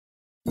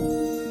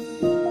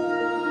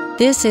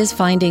This is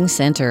Finding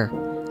Center,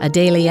 a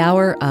daily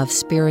hour of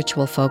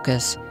spiritual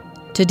focus.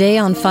 Today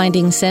on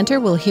Finding Center,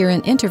 we'll hear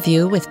an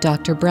interview with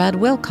Dr. Brad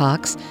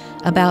Wilcox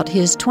about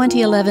his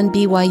 2011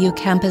 BYU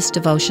campus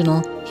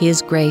devotional,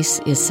 His Grace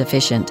is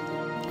Sufficient.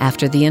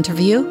 After the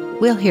interview,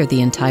 we'll hear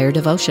the entire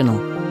devotional.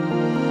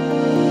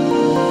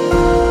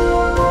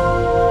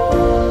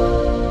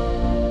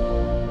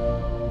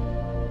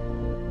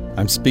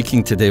 I'm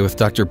speaking today with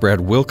Dr.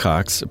 Brad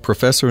Wilcox, a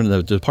professor in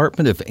the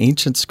Department of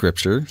Ancient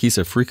Scripture. He's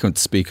a frequent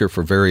speaker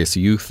for various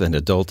youth and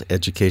adult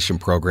education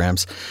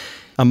programs.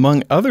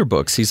 Among other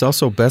books, he's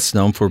also best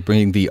known for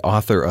being the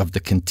author of The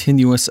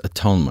Continuous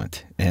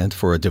Atonement and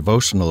for a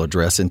devotional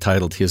address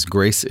entitled His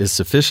Grace is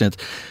Sufficient,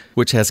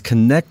 which has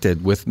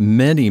connected with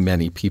many,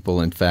 many people.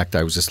 In fact,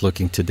 I was just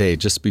looking today,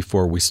 just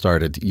before we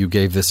started. You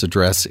gave this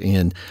address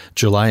in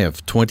July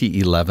of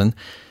 2011.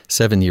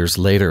 7 years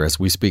later, as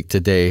we speak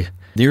today,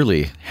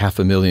 nearly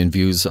 500,000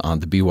 views on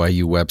the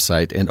BYU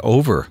website and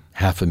over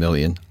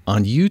 500,000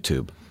 on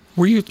YouTube.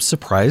 Were you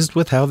surprised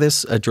with how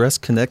this address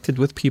connected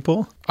with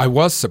people? I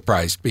was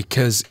surprised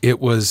because it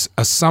was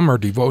a summer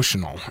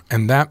devotional,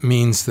 and that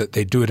means that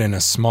they do it in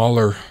a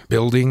smaller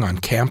building on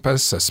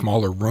campus, a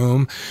smaller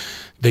room.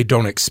 They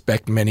don't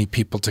expect many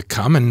people to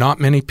come, and not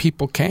many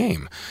people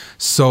came.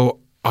 So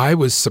I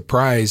was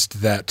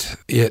surprised that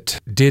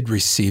it did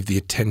receive the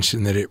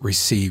attention that it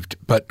received,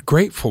 but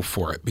grateful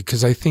for it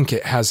because I think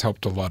it has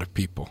helped a lot of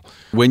people.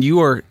 When you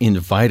are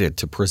invited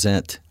to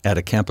present at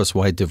a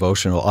campus-wide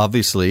devotional,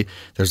 obviously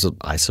there's,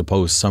 I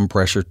suppose, some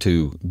pressure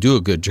to do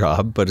a good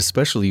job, but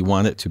especially you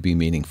want it to be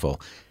meaningful.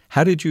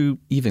 How did you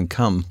even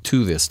come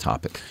to this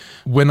topic?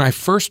 When I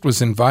first was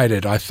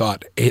invited, I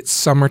thought, it's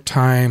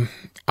summertime.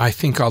 I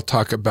think I'll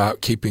talk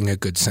about keeping a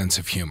good sense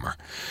of humor.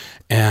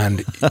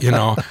 And,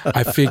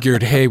 I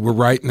figured, hey, we're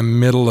right in the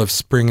middle of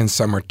spring and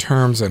summer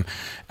terms, and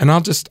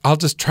I'll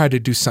just try to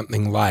do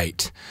something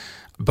light.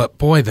 But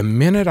boy, the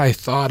minute I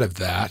thought of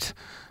that,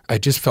 I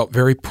just felt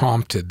very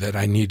prompted that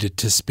I needed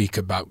to speak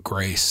about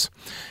grace.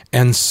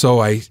 And so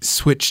I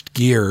switched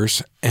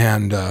gears,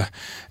 and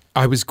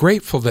I was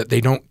grateful that they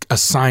don't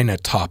assign a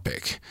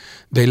topic.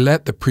 They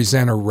let the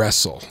presenter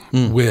wrestle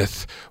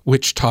with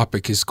which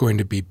topic is going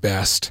to be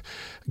best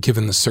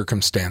given the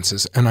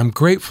circumstances. And I'm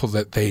grateful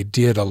that they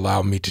did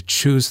allow me to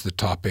choose the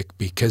topic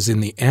because in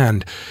the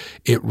end,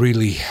 it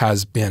really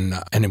has been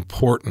an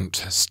important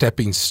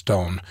stepping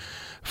stone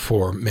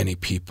for many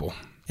people.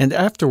 And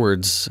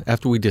afterwards,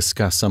 after we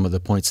discuss some of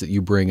the points that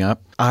you bring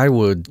up, I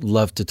would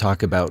love to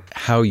talk about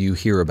how you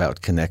hear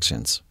about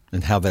connections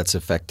and how that's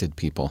affected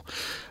people.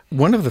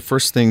 One of the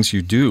first things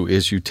you do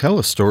is you tell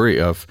a story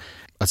of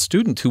a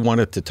student who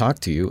wanted to talk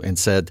to you and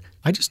said,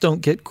 I just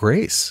don't get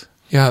grace.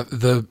 Yeah,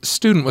 the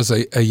student was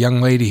a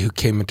young lady who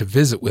came in to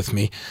visit with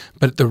me,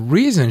 but the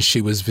reason she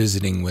was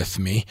visiting with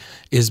me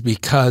is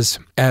because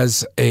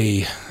as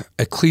a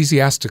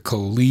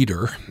ecclesiastical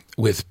leader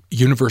with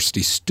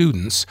university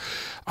students,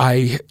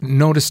 I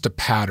noticed a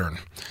pattern.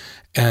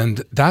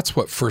 And that's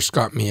what first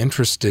got me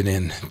interested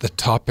in the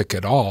topic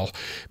at all,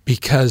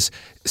 because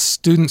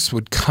students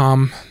would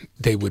come,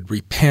 they would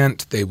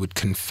repent, they would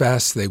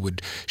confess, they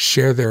would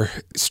share their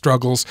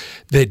struggles,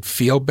 they'd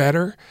feel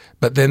better,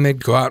 but then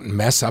they'd go out and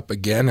mess up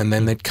again, and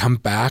then they'd come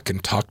back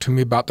and talk to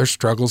me about their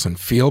struggles and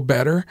feel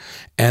better.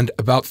 And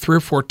about 3 or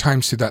 4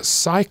 times through that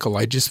cycle,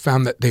 I just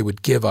found that they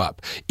would give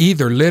up,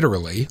 either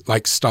literally,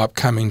 like stop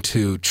coming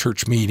to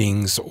church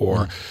meetings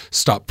or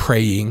stop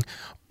praying,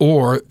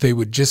 or they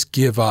would just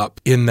give up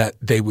in that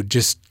they would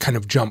just kind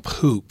of jump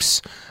hoops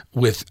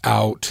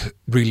without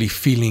really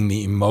feeling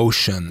the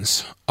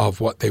emotions of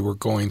what they were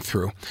going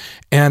through.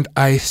 And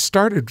I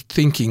started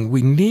thinking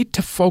we need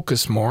to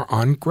focus more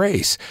on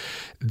grace.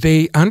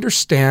 They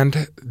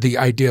understand the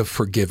idea of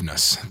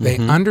forgiveness. They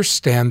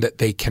understand that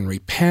they can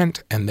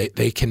repent and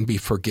they can be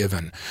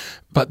forgiven.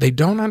 But they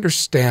don't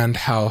understand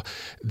how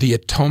the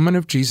atonement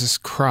of Jesus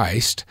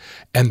Christ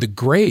and the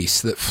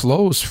grace that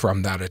flows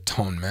from that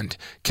atonement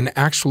can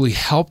actually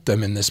help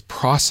them in this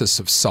process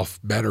of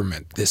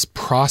self-betterment, this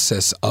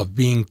process of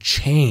being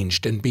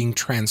changed and being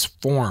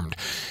transformed.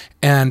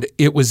 And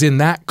it was in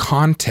that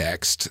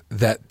context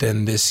that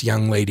then this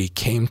young lady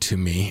came to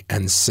me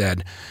and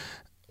said,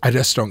 I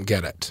just don't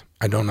get it.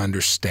 I don't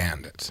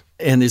understand it.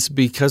 And it's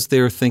because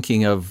they're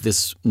thinking of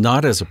this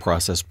not as a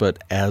process,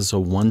 but as a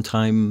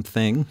one-time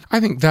thing? I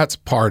think that's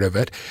part of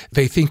it.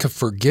 They think of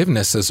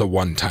forgiveness as a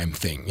one-time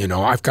thing.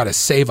 I've got to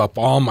save up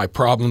all my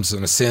problems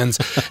and sins,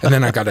 and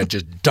then I've got to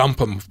just dump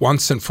them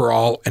once and for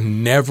all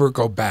and never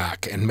go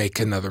back and make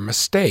another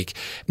mistake.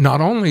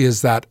 Not only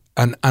is that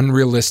an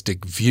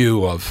unrealistic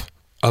view of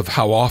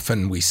how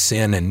often we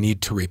sin and need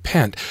to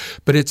repent,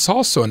 but it's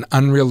also an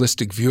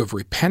unrealistic view of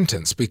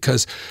repentance,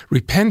 because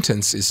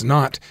repentance is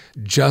not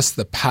just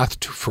the path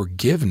to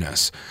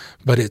forgiveness,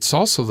 but it's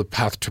also the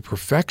path to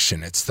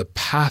perfection. It's the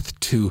path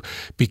to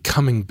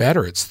becoming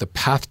better. It's the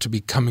path to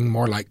becoming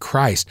more like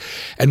Christ.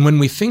 And when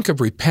we think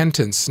of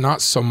repentance,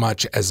 not so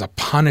much as a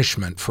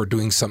punishment for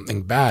doing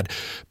something bad,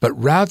 but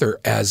rather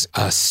as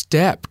a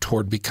step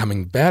toward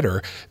becoming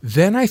better,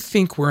 then I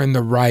think we're in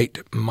the right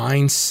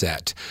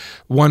mindset.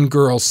 One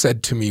girl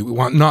said to me,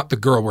 well, not the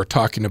girl we're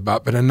talking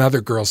about, but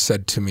another girl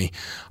said to me,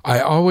 I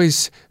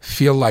always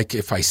feel like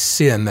if I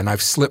sin, then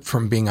I've slipped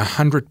from being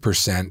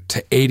 100%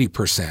 to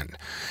 80%.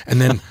 And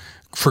then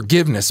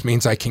forgiveness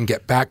means I can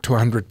get back to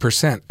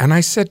 100%. And I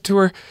said to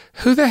her,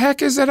 who the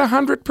heck is at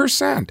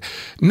 100%?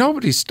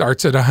 Nobody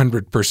starts at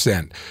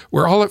 100%.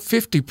 We're all at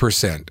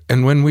 50%.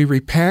 And when we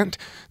repent,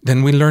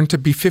 then we learn to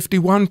be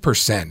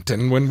 51%.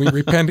 And when we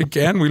repent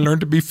again, we learn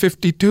to be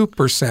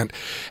 52%.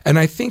 And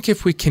I think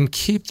if we can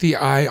keep the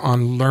eye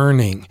on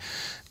learning,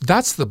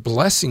 that's the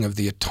blessing of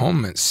the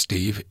atonement,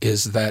 Steve,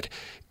 is that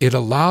it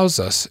allows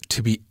us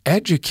to be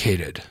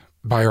educated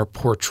by our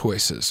poor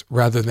choices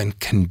rather than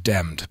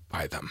condemned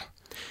by them.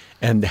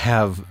 And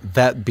have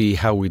that be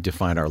how we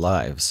define our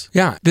lives.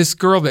 Yeah. This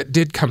girl that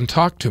did come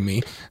talk to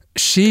me,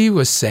 she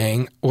was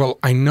saying, well,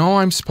 I know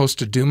I'm supposed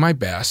to do my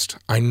best.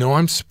 I know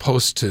I'm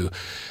supposed to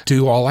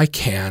do all I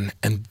can,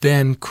 and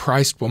then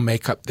Christ will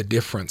make up the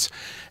difference.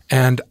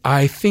 And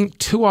I think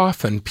too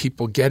often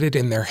people get it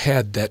in their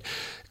head that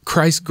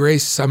Christ's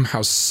grace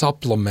somehow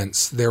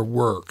supplements their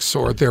works,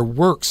 or their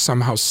works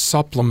somehow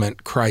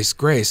supplement Christ's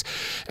grace,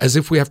 as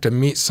if we have to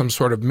meet some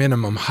sort of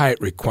minimum height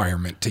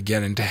requirement to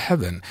get into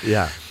heaven.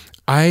 Yeah.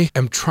 I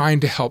am trying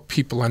to help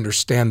people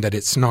understand that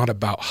it's not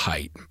about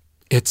height.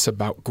 It's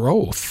about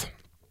growth.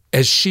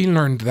 As she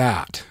learned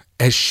that,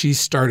 as she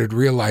started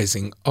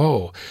realizing,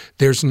 oh,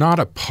 there's not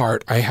a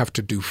part I have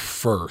to do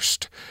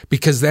first,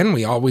 because then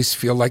we always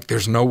feel like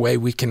there's no way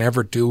we can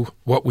ever do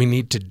what we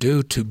need to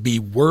do to be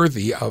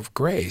worthy of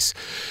grace.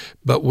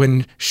 But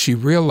when she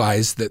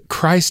realized that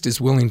Christ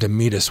is willing to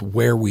meet us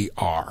where we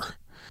are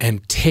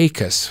and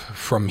take us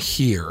from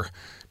here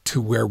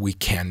to where we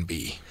can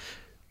be.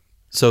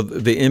 So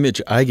the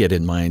image I get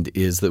in mind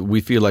is that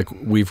we feel like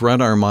we've run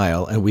our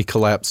mile and we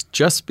collapse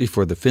just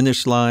before the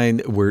finish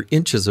line. We're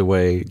inches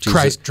away.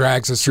 Christ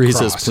drags us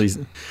across. Please.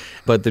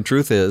 But the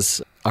truth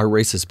is, our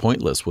race is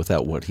pointless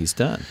without what he's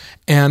done.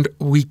 And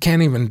we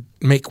can't even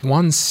make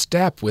one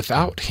step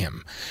without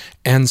him.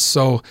 And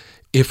so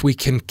if we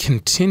can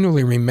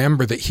continually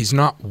remember that he's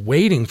not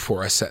waiting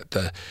for us at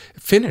the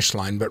finish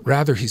line, but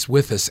rather he's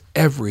with us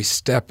every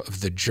step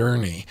of the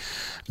journey,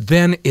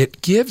 then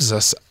it gives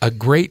us a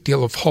great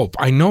deal of hope.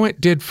 I know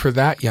it did for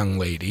that young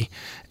lady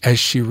as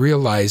she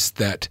realized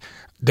that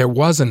there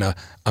wasn't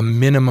a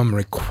minimum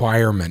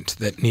requirement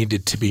that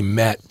needed to be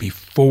met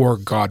before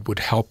God would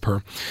help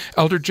her.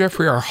 Elder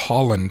Jeffrey R.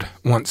 Holland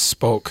once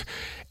spoke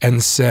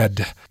and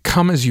said,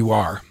 "Come as you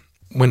are,"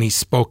 when he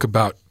spoke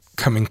about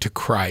coming to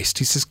Christ.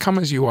 He says, come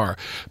as you are,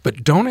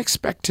 but don't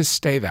expect to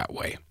stay that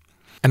way.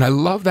 And I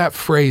love that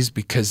phrase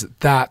because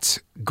that's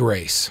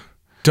grace.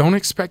 Don't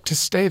expect to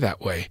stay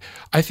that way.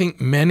 I think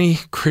many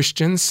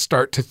Christians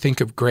start to think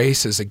of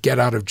grace as a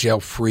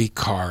get-out-of-jail-free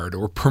card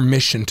or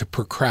permission to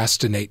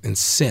procrastinate and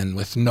sin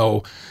with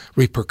no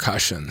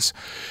repercussions.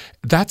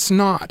 That's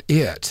not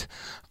it.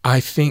 I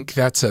think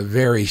that's a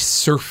very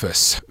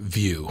surface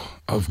view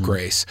of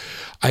grace.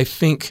 I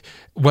think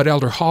what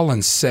Elder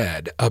Holland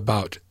said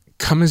about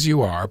come as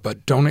you are,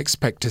 but don't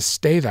expect to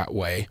stay that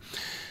way.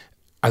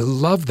 I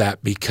love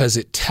that because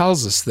it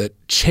tells us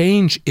that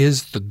change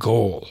is the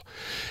goal.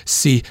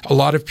 See, a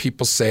lot of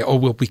people say, oh,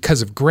 well,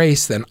 because of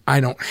grace, then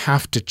I don't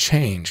have to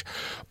change.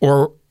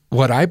 Or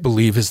what I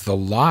believe is the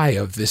lie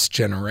of this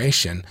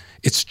generation,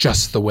 it's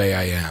just the way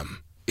I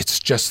am. It's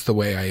just the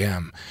way I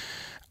am.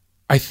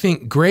 I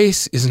think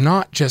grace is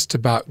not just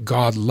about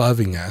God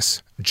loving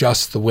us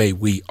just the way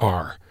we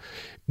are.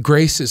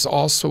 Grace is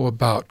also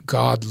about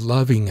God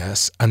loving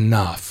us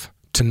enough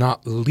to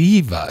not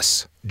leave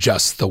us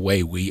just the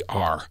way we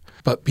are,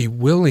 but be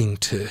willing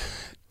to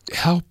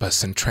help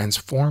us and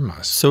transform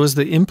us. So is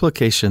the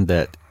implication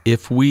that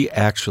if we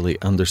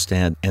actually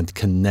understand and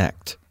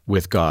connect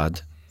with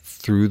God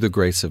through the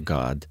grace of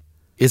God,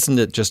 isn't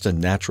it just a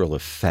natural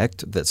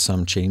effect that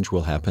some change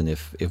will happen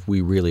if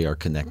we really are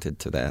connected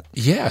to that?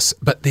 Yes,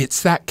 but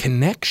it's that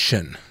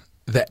connection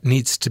that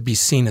needs to be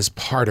seen as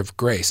part of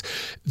grace.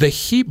 The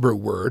Hebrew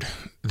word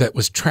that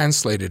was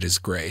translated as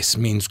grace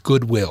means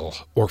goodwill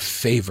or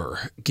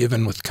favor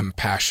given with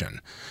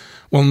compassion.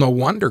 Well, no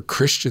wonder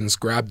Christians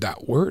grabbed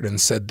that word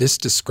and said this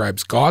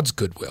describes God's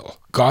goodwill,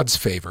 God's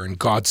favor, and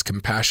God's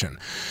compassion.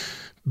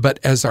 But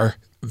as our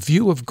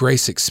view of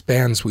grace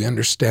expands, we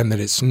understand that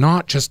it's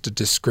not just a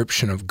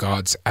description of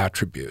God's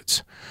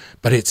attributes,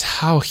 but it's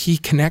how he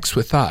connects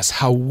with us,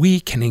 how we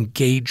can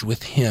engage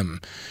with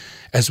him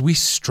as we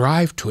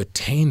strive to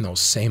attain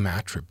those same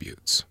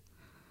attributes.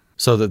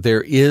 So that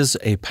there is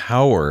a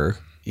power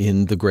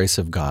in the grace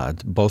of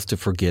God, both to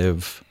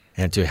forgive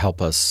and to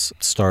help us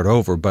start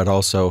over, but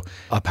also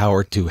a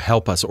power to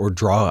help us or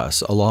draw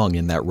us along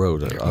in that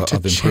road of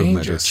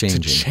improvement or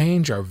changing. To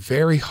change our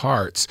very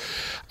hearts.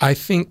 I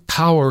think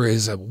power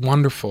is a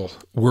wonderful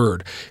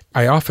word.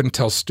 I often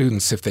tell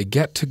students if they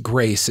get to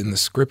grace in the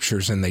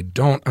Scriptures and they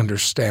don't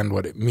understand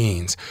what it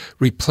means,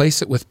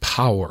 replace it with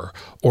power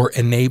or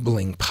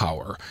enabling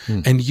power.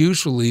 And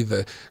usually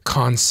the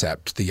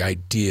concept, the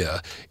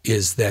idea,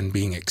 is then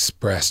being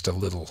expressed a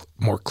little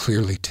more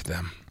clearly to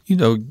them. You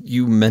know,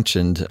 you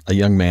mentioned a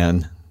young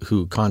man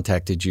who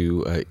contacted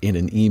you in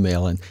an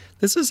email, and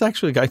this is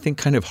actually, I think,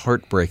 kind of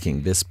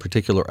heartbreaking, this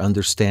particular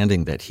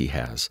understanding that he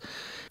has.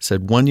 He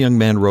said, one young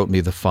man wrote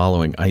me the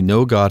following: I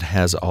know God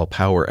has all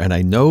power, and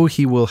I know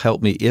He will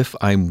help me if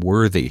I'm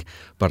worthy,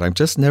 but I'm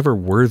just never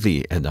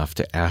worthy enough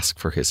to ask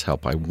for His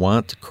help. I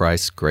want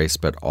Christ's grace,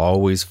 but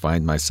always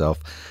find myself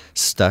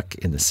stuck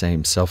in the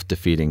same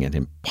self-defeating and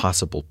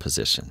impossible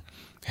position.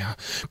 Yeah,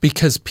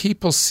 because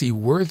people see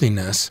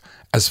worthiness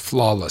as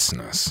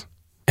flawlessness,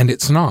 and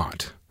it's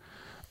not.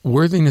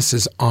 Worthiness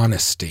is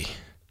honesty,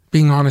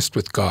 being honest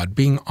with God,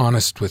 being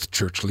honest with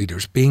church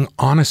leaders, being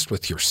honest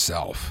with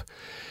yourself.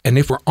 And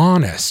if we're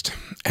honest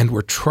and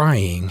we're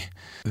trying,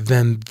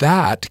 then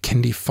that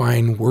can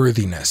define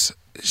worthiness.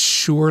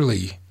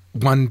 Surely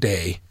one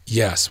day,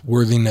 yes,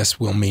 worthiness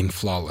will mean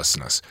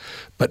flawlessness,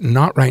 but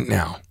not right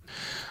now.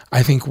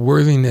 I think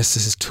worthiness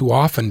is too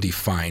often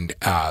defined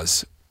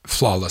as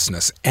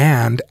flawlessness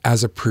and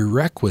as a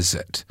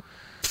prerequisite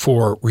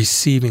for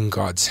receiving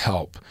God's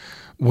help,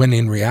 when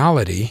in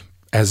reality,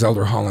 as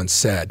Elder Holland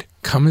said,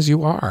 come as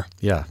you are.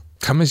 Yeah.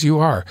 Come as you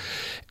are.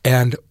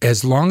 And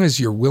as long as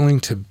you're willing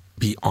to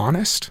be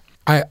honest,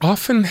 I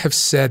often have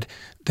said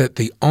that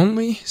the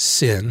only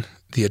sin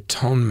the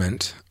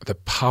atonement, the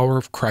power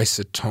of Christ's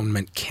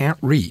atonement can't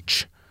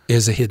reach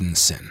is a hidden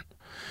sin.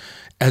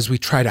 As we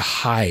try to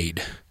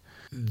hide,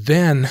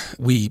 then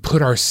we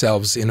put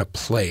ourselves in a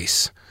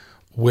place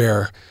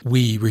where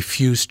we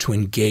refuse to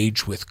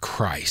engage with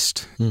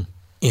Christ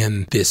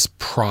in this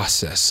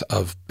process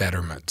of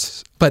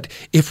betterment. But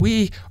if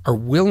we are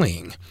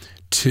willing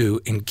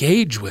to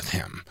engage with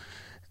Him,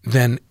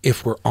 then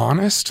if we're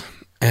honest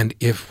and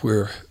if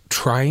we're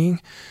trying,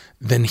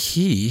 then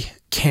He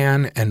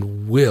can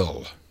and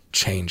will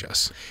change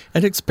us.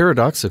 And it's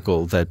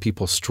paradoxical that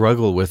people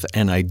struggle with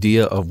an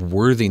idea of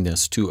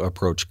worthiness to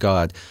approach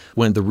God,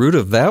 when the root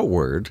of that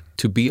word,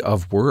 to be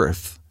of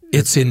worth,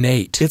 it's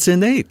innate. It's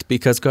innate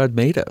because God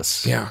made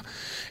us. Yeah.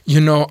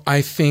 You know,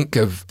 I think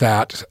of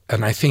that,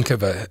 and I think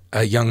of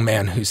a young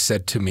man who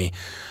said to me,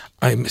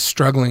 I'm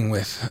struggling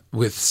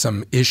with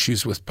some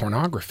issues with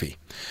pornography.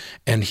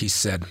 And he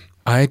said,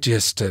 I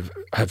just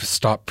have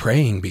stopped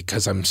praying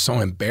because I'm so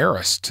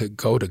embarrassed to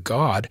go to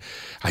God.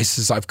 I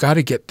says, I've got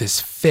to get this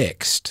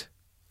fixed,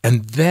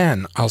 and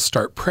then I'll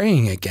start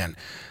praying again.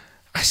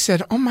 I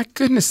said, oh my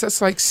goodness,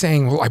 that's like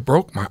saying, well, I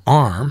broke my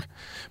arm,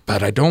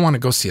 but I don't want to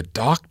go see a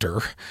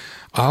doctor.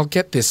 I'll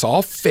get this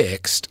all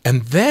fixed,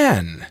 and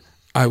then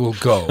I will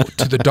go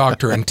to the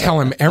doctor and tell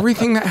him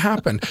everything that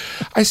happened.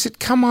 I said,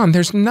 come on,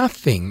 there's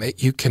nothing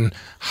that you can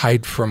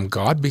hide from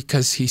God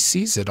because He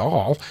sees it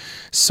all.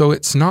 So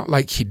it's not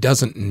like He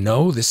doesn't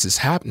know this is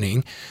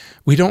happening.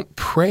 We don't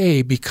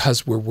pray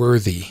because we're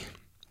worthy.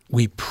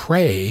 We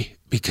pray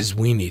because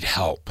we need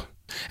help.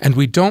 And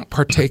we don't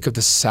partake of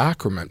the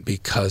sacrament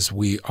because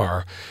we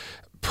are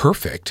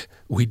perfect.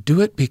 We do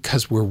it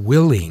because we're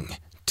willing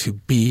to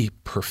be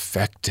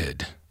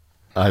perfected.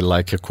 I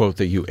like a quote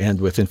that you end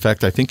with. In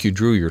fact, I think you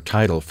drew your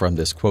title from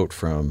this quote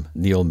from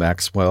Neil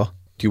Maxwell.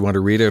 Do you want to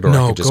read it, or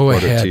no, I could just go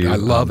quote ahead. it to you? I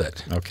love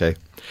it. Okay.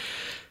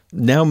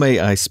 Now may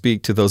I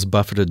speak to those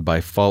buffeted by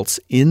false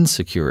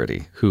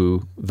insecurity,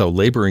 who, though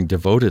laboring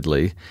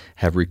devotedly,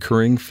 have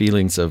recurring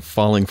feelings of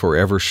falling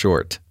forever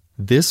short.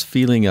 This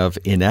feeling of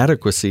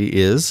inadequacy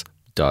is ...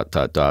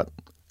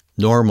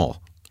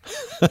 normal.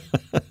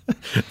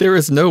 There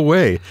is no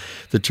way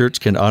the Church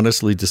can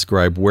honestly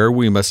describe where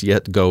we must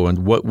yet go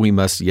and what we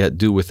must yet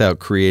do without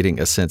creating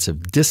a sense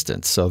of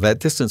distance. So that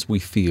distance we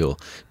feel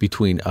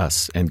between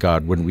us and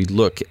God when we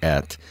look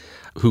at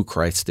who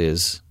Christ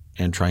is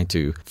and trying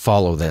to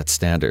follow that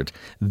standard.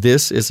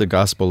 This is a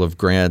gospel of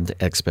grand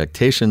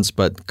expectations,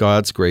 but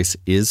God's grace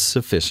is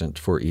sufficient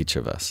for each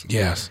of us.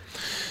 Yes.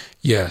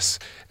 Yes.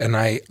 And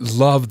I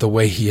love the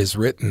way he has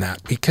written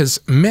that, because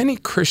many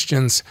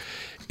Christians,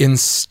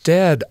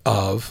 instead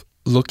of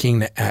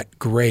looking at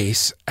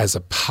grace as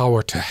a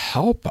power to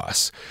help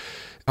us,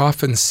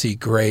 often see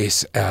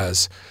grace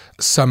as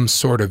some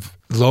sort of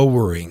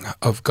lowering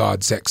of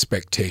God's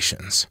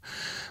expectations.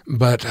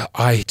 But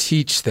I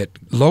teach that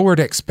lowered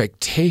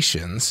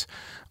expectations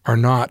are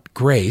not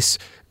grace.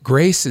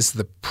 Grace is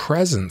the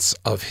presence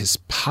of His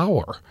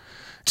power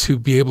to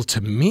be able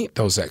to meet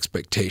those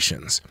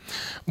expectations.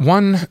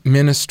 One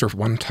minister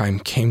one time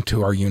came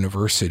to our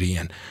university,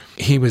 and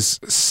he was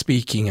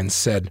speaking and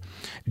said,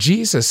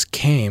 Jesus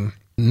came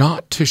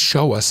not to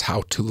show us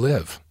how to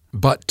live,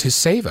 but to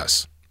save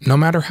us, no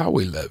matter how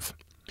we live.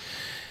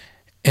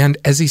 And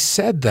as he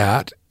said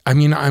that, I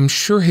mean, I'm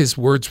sure his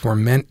words were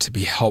meant to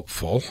be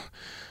helpful,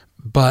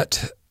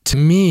 but to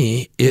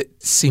me,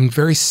 it seemed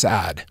very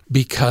sad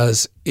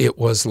because it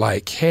was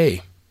like,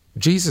 hey,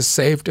 Jesus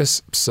saved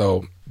us,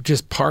 so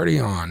just party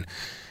on.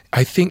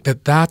 I think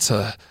that that's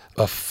a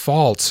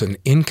false and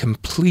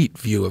incomplete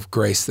view of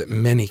grace that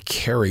many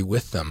carry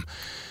with them.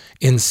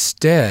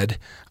 Instead,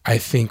 I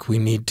think we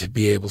need to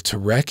be able to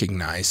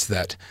recognize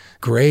that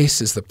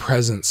grace is the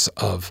presence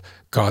of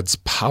God's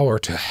power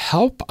to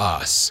help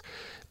us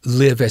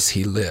live as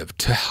He lived,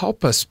 to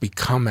help us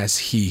become as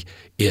He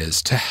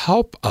is, to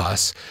help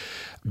us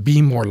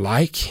be more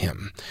like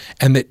Him.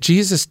 And that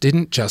Jesus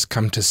didn't just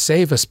come to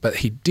save us, but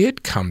He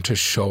did come to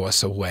show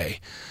us a way,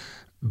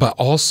 but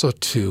also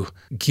to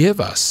give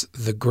us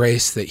the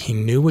grace that He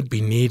knew would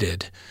be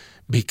needed,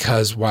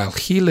 because while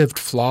He lived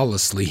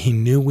flawlessly, He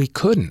knew we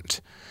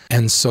couldn't.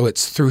 And so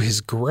it's through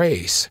His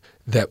grace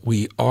that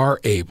we are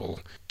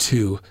able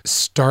to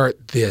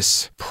start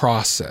this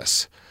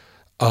process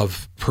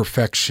of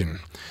perfection.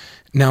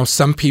 Now,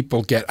 some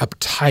people get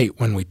uptight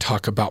when we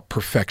talk about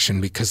perfection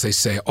because they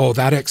say, oh,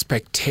 that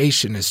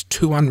expectation is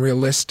too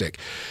unrealistic.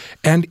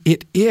 And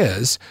it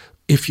is,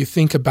 if you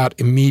think about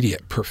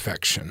immediate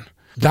perfection.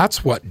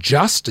 That's what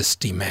justice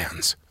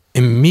demands,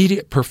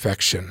 immediate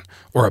perfection,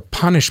 or a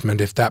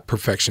punishment if that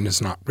perfection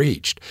is not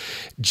reached.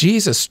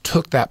 Jesus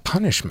took that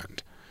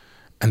punishment,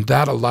 and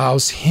that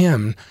allows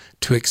Him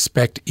to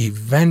expect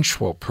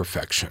eventual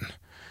perfection.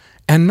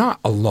 And not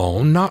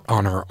alone, not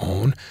on our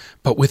own,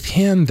 but with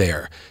Him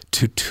there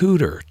to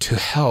tutor, to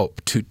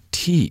help, to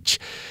teach,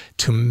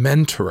 to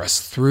mentor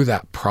us through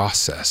that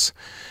process.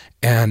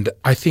 And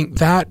I think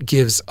that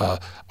gives a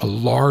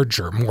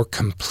larger, more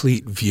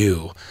complete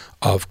view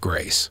of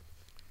grace.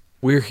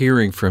 We're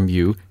hearing from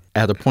you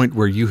at a point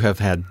where you have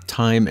had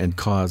time and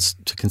cause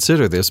to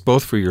consider this,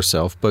 both for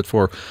yourself, but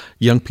for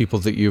young people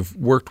that you've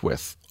worked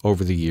with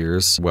over the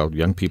years, well,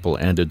 young people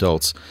and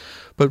adults.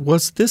 But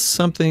was this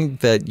something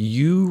that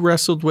you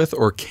wrestled with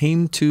or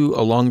came to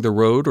along the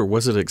road, or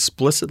was it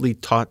explicitly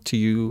taught to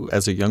you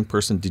as a young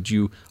person? Did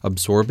you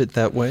absorb it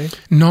that way?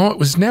 No, it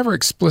was never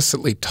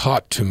explicitly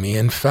taught to me.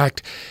 In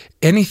fact,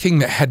 anything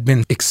that had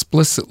been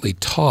explicitly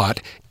taught,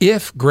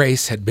 if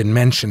grace had been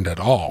mentioned at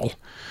all,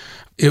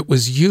 it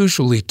was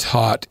usually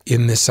taught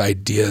in this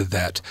idea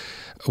that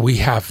we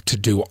have to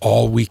do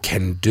all we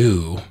can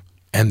do,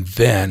 and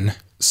then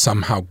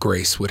somehow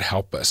grace would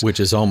help us. Which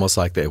is almost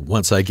like that,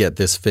 once I get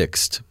this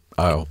fixed,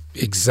 I'll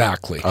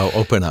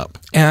open up.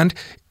 And,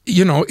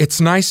 it's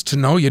nice to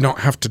know you don't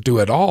have to do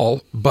it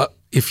all, but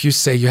if you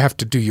say you have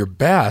to do your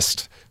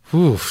best,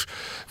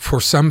 for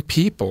some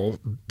people,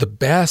 the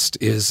best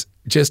is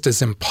just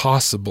as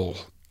impossible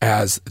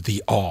as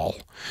the all.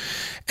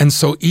 And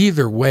so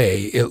either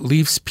way, it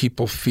leaves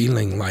people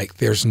feeling like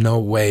there's no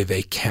way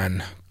they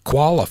can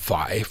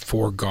qualify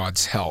for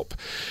God's help.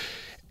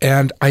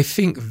 And I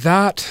think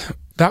that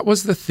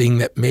was the thing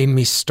that made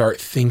me start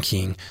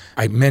thinking.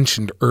 I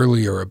mentioned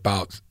earlier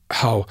about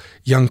how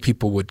young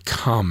people would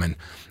come, and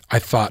I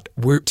thought,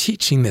 we're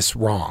teaching this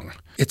wrong.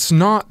 It's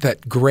not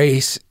that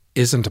grace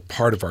isn't a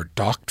part of our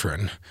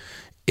doctrine.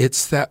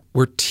 It's that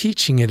we're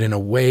teaching it in a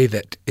way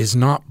that is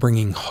not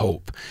bringing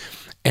hope.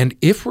 And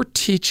if we're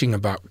teaching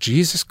about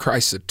Jesus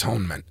Christ's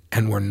atonement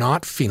and we're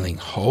not feeling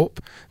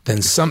hope,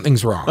 then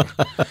something's wrong,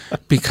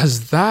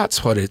 because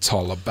that's what it's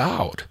all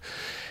about.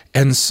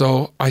 And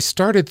so I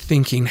started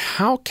thinking,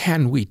 how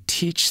can we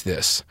teach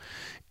this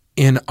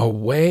in a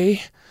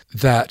way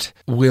that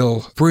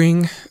will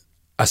bring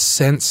a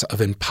sense of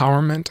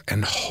empowerment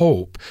and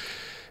hope?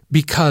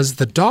 Because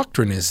the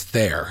doctrine is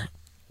there,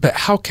 but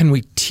how can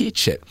we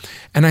teach it?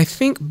 And I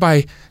think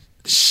by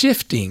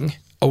shifting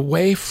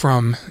away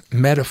from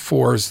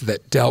metaphors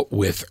that dealt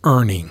with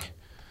earning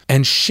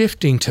and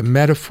shifting to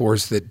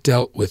metaphors that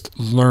dealt with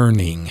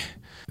learning,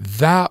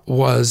 that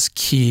was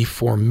key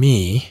for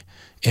me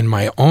in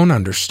my own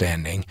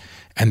understanding,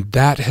 and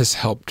that has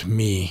helped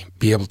me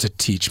be able to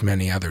teach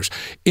many others.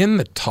 In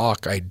the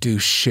talk, I do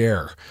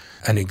share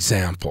an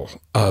example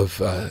of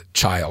a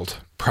child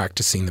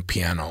practicing the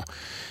piano,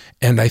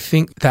 and I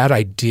think that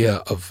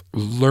idea of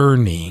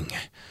learning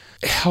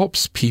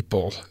helps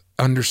people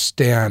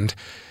understand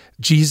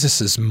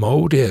Jesus's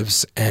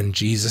motives and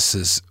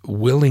Jesus's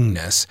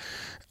willingness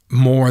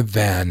more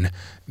than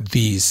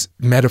these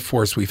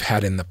metaphors we've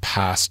had in the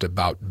past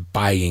about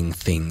buying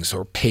things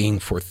or paying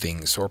for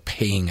things or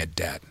paying a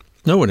debt.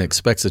 No one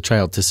expects a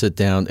child to sit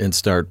down and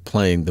start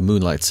playing the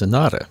Moonlight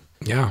Sonata.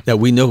 Yeah. Now,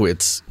 we know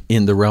it's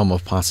in the realm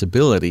of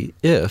possibility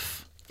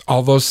if...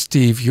 Although,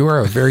 Steve, you are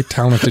a very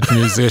talented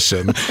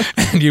musician,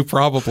 and you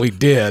probably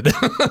did.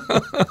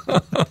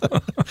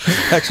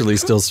 Actually,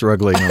 still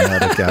struggling on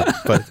that account.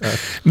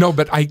 But No,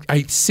 but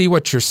I see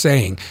what you're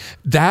saying.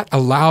 That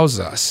allows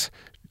us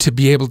to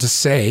be able to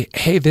say,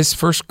 hey, this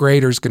first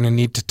grader is going to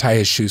need to tie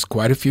his shoes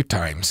quite a few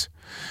times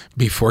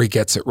before he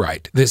gets it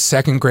right. This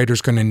second grader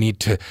is going to need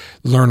to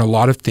learn a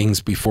lot of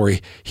things before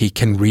he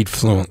can read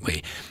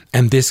fluently.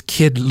 And this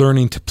kid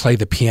learning to play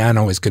the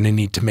piano is going to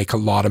need to make a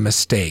lot of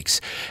mistakes.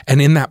 And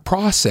in that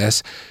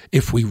process,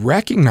 if we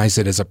recognize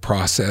it as a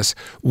process,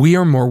 we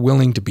are more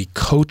willing to be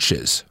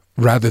coaches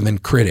rather than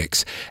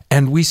critics.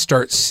 And we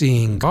start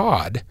seeing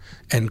God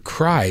and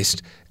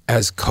Christ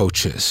as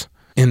coaches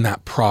in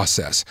that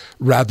process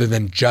rather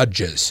than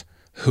judges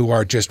who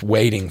are just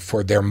waiting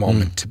for their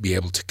moment to be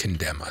able to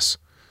condemn us.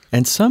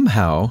 And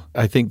somehow,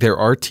 I think there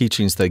are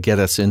teachings that get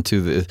us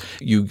into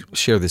you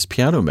share this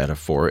piano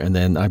metaphor, and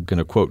then I'm going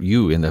to quote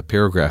you in the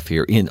paragraph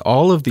here. In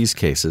all of these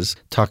cases,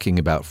 talking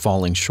about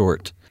falling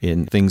short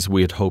in things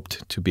we had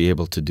hoped to be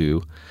able to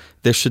do,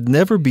 there should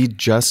never be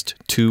just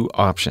two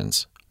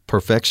options,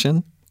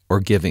 perfection or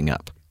giving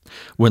up.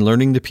 When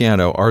learning the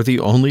piano, are the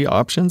only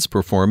options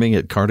performing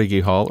at Carnegie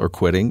Hall or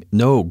quitting?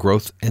 No,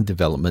 growth and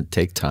development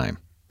take time.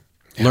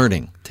 Yeah.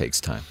 Learning takes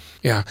time.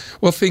 Yeah.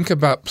 Well, think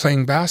about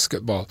playing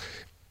basketball.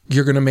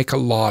 You're going to make a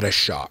lot of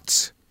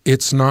shots.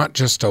 It's not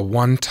just a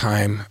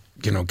one-time,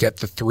 get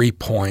the 3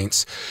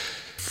 points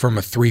from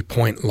a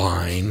 3-point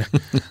line.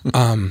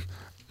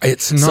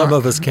 It's not. Some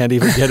of us can't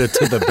even get it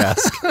to the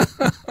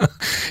basket.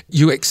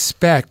 You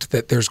expect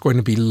that there's going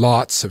to be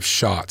lots of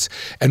shots.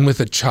 And with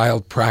a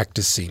child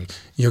practicing,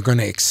 you're going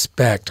to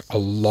expect a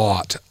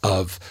lot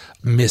of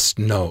missed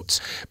notes.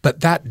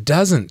 But that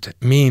doesn't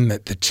mean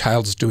that the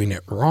child's doing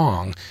it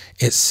wrong.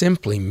 It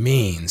simply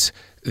means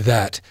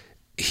that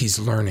he's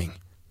learning.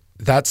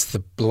 That's the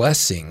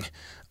blessing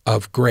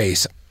of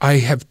grace. I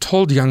have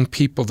told young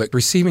people that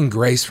receiving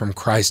grace from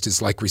Christ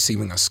is like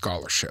receiving a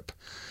scholarship.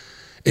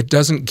 It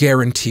doesn't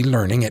guarantee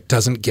learning. It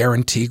doesn't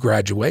guarantee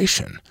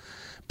graduation,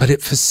 but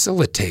it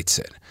facilitates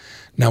it.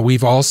 Now,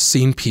 we've all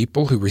seen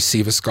people who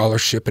receive a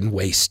scholarship and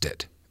waste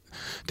it.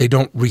 They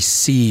don't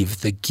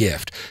receive the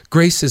gift.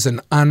 Grace is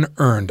an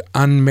unearned,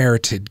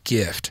 unmerited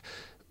gift,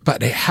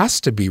 but it has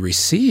to be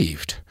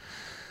received.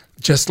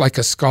 Just like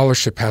a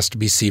scholarship has to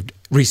be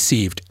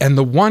received. And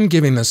the one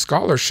giving the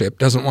scholarship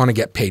doesn't want to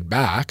get paid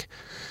back.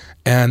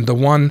 And the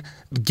one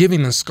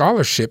giving the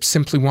scholarship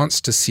simply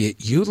wants to see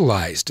it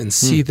utilized and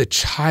see the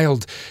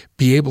child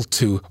be able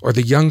to, or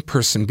the young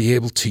person be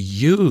able to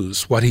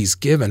use what he's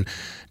given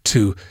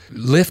to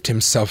lift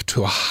himself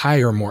to a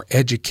higher, more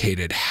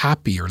educated,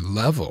 happier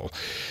level.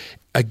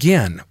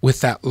 Again,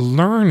 with that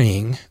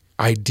learning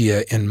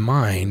idea in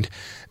mind,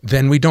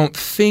 then we don't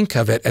think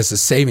of it as a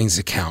savings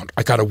account.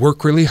 I got to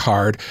work really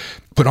hard,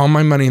 put all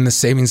my money in the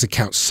savings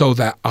account so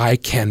that I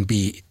can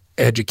be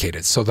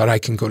educated, so that I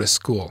can go to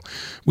school.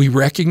 We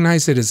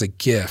recognize it as a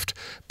gift,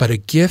 but a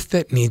gift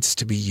that needs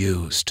to be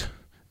used.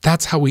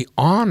 That's how we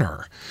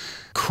honor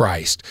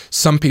Christ.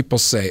 Some people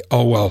say,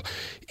 oh, well,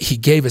 he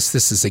gave us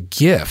this as a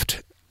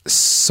gift.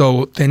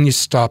 So then you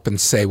stop and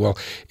say, well,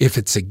 if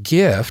it's a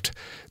gift,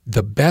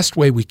 the best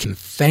way we can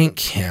thank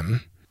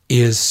him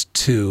is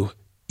to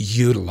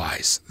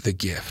utilize the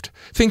gift.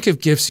 Think of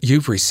gifts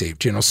you've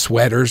received,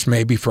 sweaters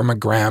maybe from a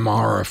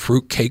grandma or a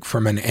fruit cake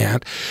from an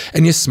aunt,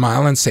 and you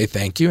smile and say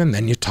thank you, and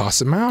then you toss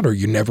them out or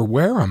you never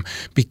wear them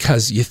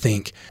because you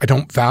think, I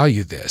don't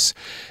value this.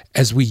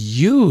 As we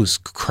use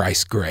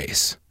Christ's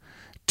grace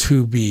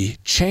to be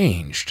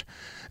changed,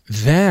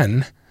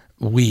 then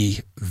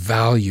we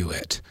value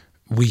it.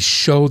 We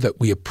show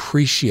that we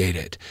appreciate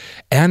it,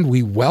 and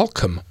we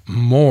welcome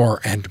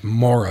more and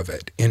more of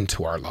it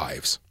into our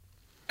lives.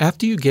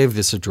 After you gave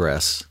this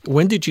address,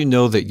 when did you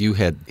know that you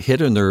had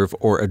hit a nerve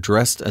or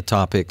addressed a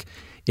topic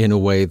in a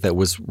way that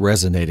was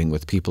resonating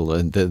with people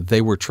and that they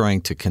were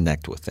trying to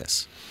connect with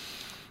this?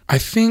 I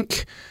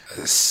think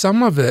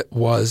some of it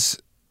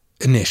was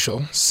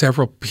initial.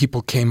 Several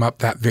people came up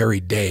that very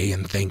day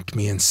and thanked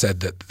me and said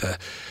that the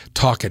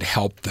talk had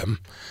helped them.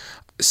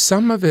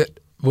 Some of it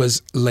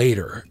was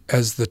later,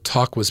 as the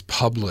talk was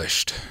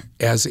published,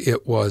 as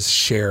it was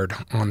shared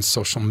on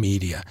social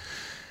media.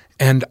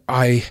 And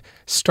I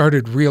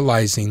started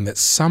realizing that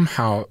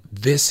somehow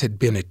this had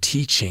been a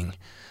teaching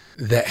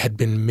that had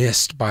been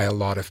missed by a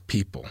lot of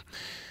people.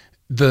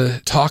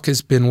 The talk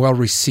has been well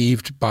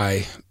received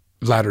by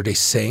Latter-day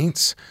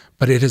Saints,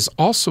 but it has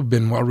also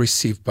been well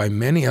received by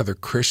many other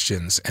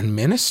Christians and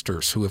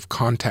ministers who have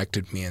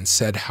contacted me and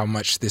said how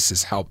much this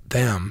has helped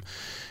them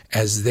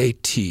as they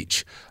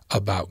teach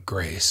about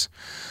grace.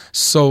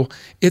 So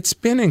it's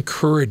been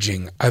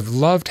encouraging. I've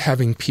loved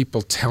having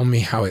people tell me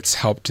how it's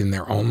helped in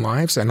their own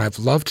lives, and I've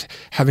loved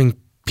having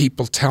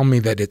people tell me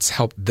that it's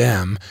helped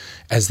them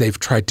as they've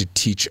tried to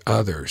teach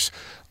others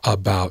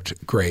about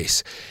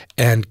grace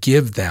and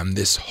give them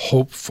this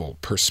hopeful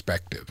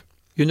perspective.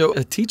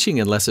 A teaching,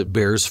 unless it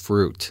bears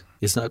fruit,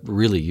 is not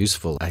really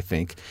useful, I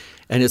think.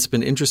 And it's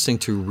been interesting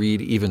to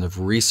read even of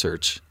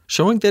research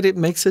showing that it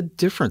makes a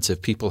difference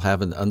if people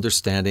have an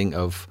understanding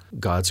of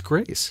God's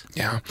grace.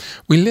 Yeah.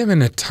 We live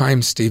in a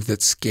time, Steve,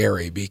 that's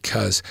scary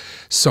because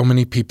so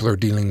many people are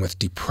dealing with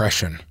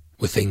depression,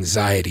 with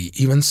anxiety,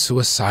 even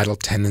suicidal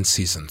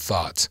tendencies and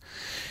thoughts.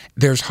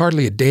 There's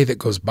hardly a day that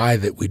goes by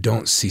that we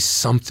don't see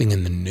something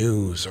in the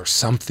news or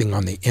something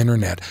on the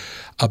internet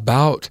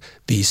about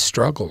these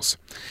struggles.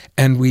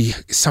 And we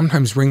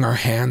sometimes wring our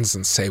hands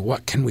and say,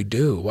 what can we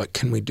do? What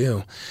can we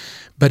do?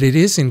 But it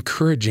is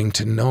encouraging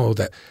to know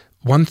that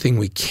one thing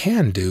we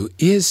can do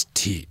is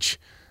teach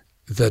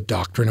the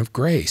doctrine of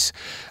grace.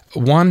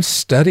 One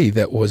study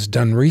that was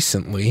done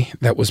recently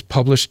that was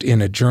published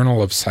in a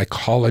Journal of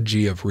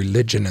Psychology of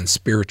Religion and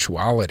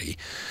Spirituality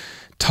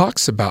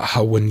talks about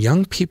how when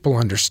young people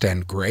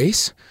understand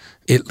grace,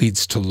 it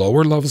leads to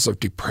lower levels of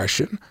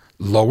depression,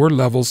 lower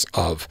levels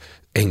of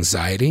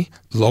anxiety,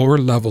 lower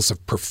levels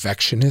of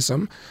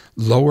perfectionism,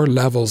 lower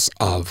levels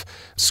of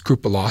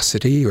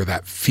scrupulosity, or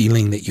that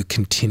feeling that you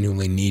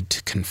continually need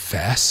to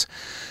confess.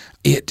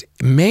 It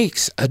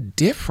makes a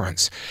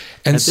difference.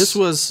 And this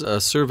was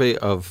a survey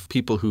of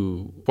people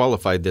who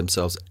qualified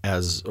themselves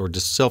as, or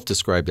just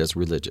self-described as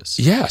religious.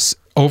 Yes,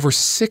 over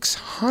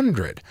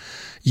 600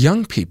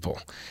 young people.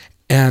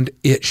 And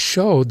it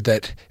showed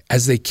that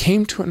as they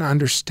came to an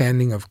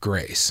understanding of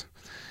grace,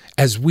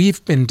 as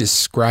we've been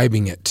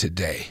describing it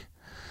today,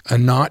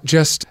 and not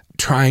just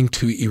trying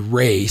to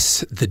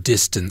erase the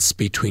distance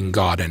between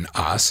God and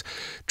us,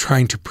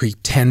 trying to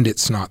pretend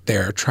it's not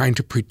there, trying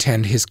to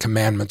pretend His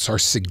commandments are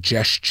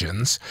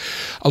suggestions.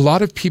 A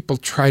lot of people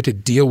try to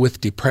deal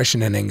with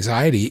depression and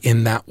anxiety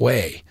in that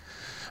way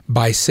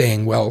by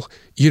saying, well,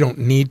 you don't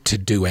need to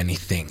do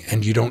anything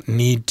and you don't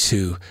need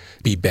to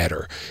be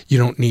better. You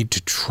don't need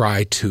to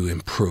try to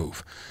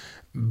improve.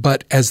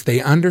 But as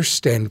they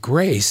understand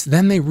grace,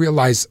 then they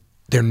realize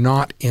they're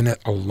not in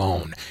it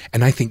alone.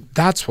 And I think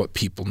that's what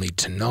people need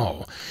to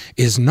know,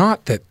 is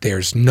not that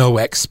there's no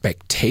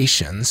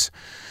expectations.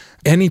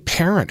 Any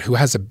parent who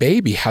has a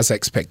baby has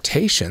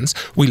expectations.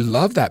 We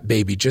love that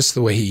baby just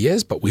the way he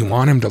is, but we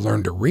want him to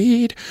learn to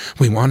read.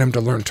 We want him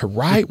to learn to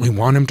write. We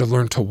want him to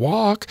learn to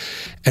walk.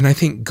 And I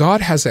think God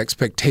has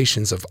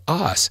expectations of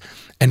us.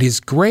 And His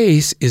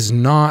grace is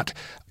not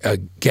a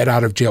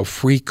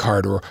get-out-of-jail-free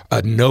card or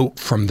a note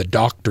from the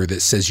doctor that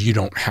says you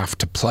don't have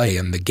to play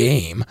in the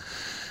game.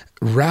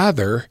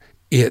 Rather,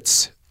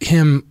 it's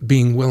Him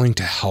being willing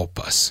to help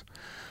us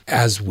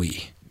as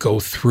we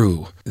go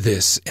through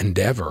this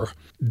endeavor.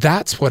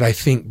 That's what I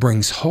think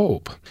brings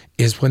hope,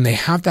 is when they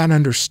have that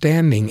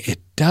understanding, it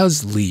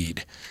does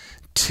lead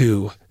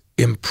to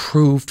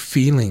improved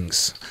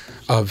feelings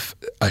of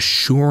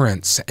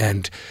assurance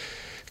and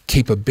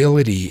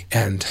capability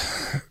and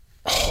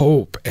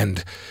hope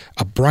and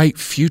a bright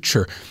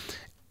future.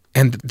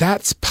 And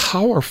that's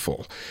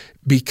powerful.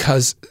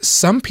 Because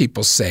some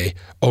people say,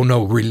 oh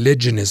no,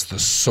 religion is the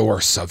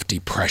source of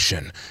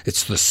depression.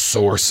 It's the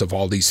source of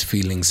all these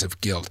feelings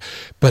of guilt.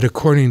 But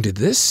according to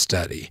this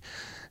study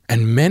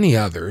and many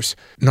others,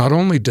 not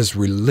only does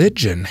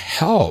religion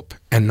help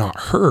and not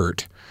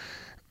hurt,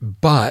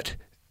 but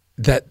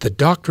that the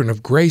doctrine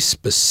of grace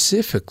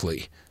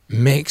specifically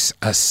makes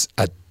us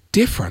a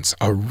difference,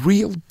 a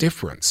real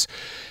difference.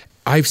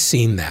 I've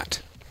seen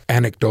that.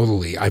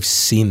 Anecdotally, I've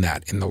seen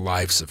that in the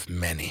lives of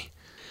many.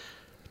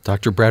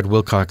 Dr. Brad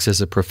Wilcox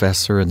is a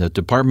professor in the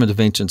Department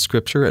of Ancient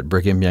Scripture at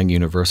Brigham Young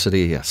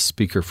University, a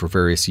speaker for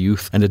various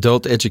youth and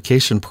adult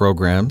education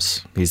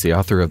programs. He's the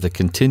author of The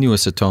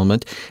Continuous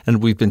Atonement,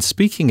 and we've been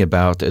speaking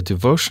about a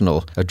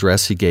devotional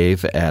address he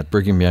gave at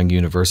Brigham Young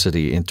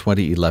University in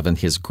 2011,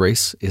 His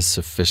Grace is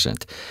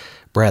Sufficient.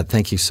 Brad,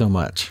 thank you so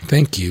much.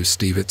 Thank you,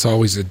 Steve. It's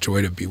always a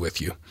joy to be with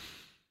you.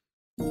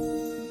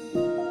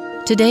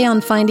 Today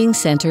on Finding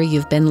Center,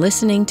 you've been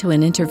listening to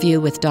an interview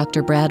with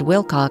Dr. Brad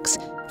Wilcox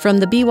from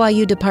the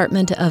BYU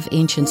Department of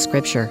Ancient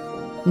Scripture.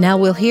 Now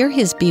we'll hear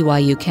his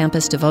BYU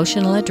campus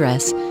devotional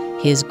address,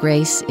 His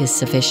Grace is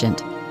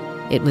Sufficient.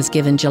 It was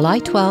given July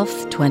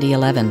 12,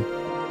 2011.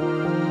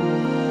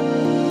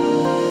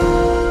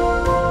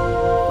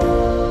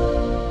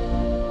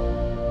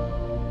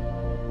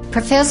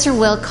 Professor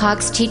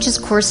Wilcox teaches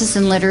courses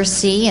in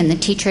literacy in the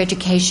Teacher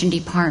Education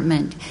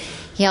Department.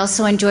 He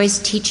also enjoys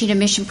teaching a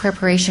mission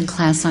preparation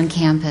class on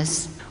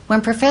campus.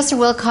 When Professor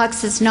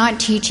Wilcox is not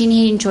teaching,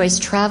 he enjoys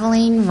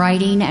traveling,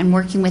 writing, and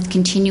working with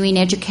continuing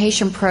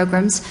education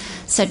programs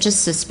such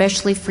as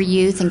Especially for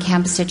Youth and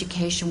Campus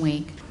Education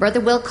Week. Brother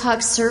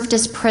Wilcox served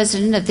as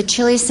president of the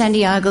Chile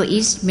Santiago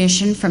East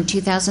Mission from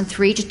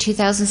 2003 to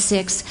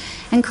 2006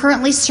 and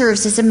currently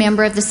serves as a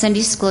member of the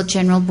Sunday School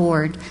General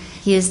Board.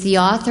 He is the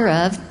author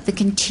of The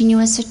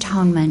Continuous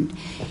Atonement.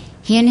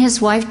 He and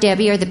his wife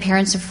Debbie are the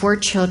parents of 4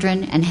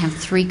 children and have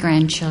 3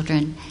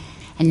 grandchildren.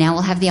 And now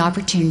we'll have the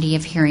opportunity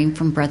of hearing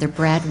from Brother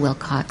Brad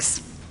Wilcox.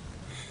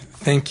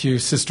 Thank you,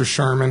 Sister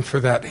Sharman, for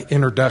that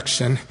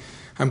introduction.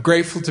 I'm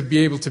grateful to be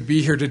able to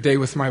be here today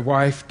with my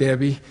wife,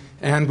 Debbie,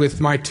 and with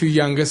my 2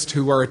 youngest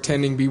who are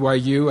attending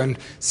BYU and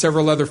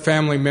several other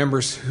family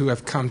members who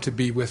have come to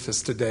be with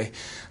us today.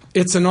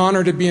 It's an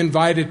honor to be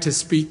invited to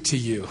speak to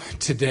you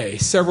today.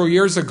 Several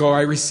years ago,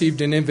 I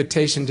received an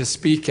invitation to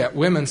speak at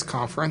Women's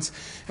Conference,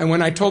 and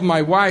when I told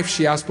my wife,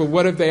 she asked, well,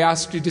 what have they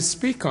asked you to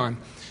speak on?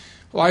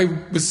 Well, I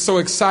was so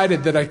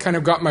excited that I kind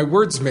of got my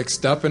words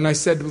mixed up, and I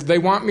said, they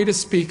want me to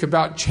speak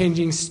about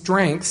changing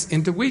strengths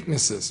into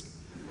weaknesses.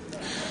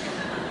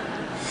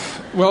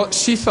 Well,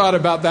 she thought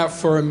about that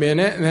for a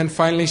minute, and then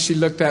finally she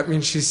looked at me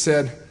and she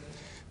said,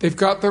 they've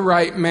got the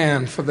right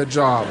man for the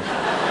job.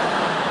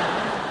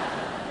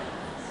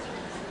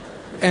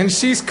 And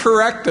she's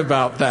correct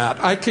about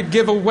that. I could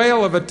give a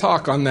whale of a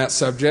talk on that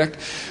subject,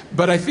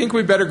 but I think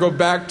we better go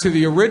back to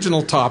the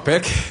original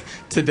topic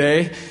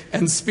today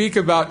and speak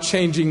about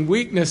changing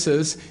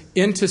weaknesses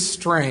into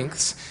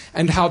strengths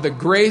and how the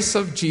grace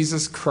of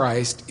Jesus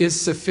Christ is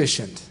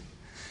sufficient.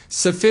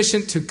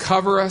 Sufficient to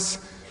cover us,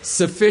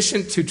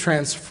 sufficient to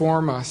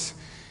transform us,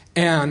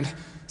 and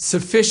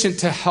sufficient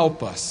to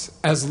help us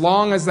as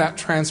long as that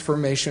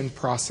transformation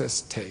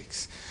process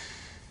takes.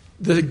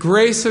 The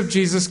grace of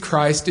Jesus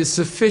Christ is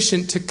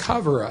sufficient to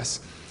cover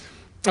us.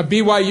 A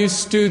BYU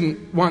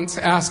student once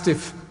asked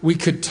if we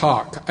could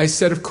talk. I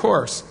said, of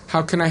course.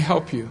 How can I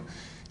help you?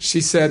 She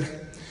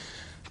said,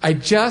 I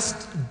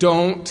just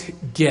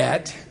don't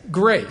get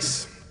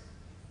grace.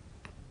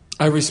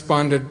 I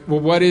responded,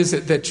 well, what is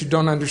it that you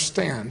don't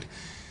understand?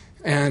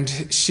 And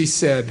she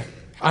said,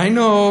 I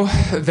know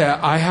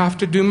that I have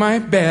to do my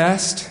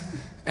best,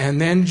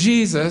 and then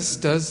Jesus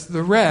does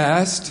the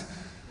rest,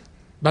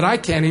 but I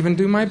can't even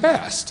do my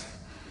best.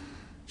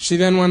 She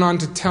then went on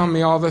to tell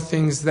me all the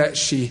things that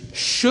she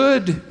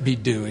should be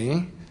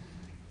doing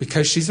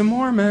because she's a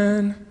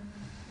Mormon.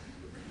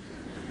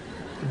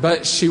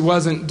 But she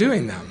wasn't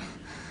doing them.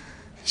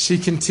 She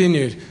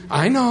continued,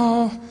 I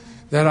know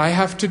that I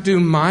have to do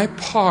my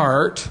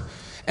part,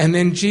 and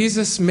then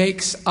Jesus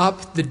makes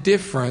up the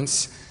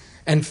difference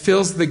and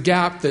fills the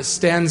gap that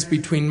stands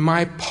between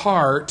my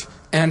part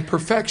and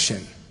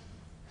perfection.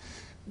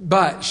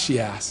 But, she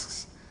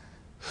asks,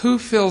 who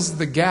fills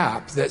the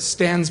gap that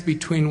stands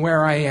between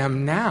where I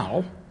am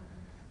now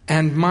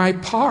and my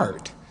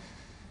part?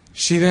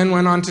 She then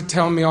went on to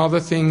tell me all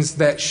the things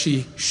that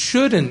she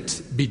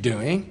shouldn't be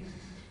doing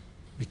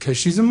because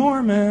she's a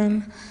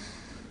Mormon.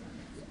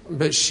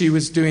 But she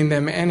was doing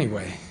them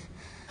anyway.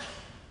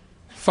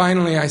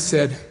 Finally, I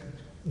said,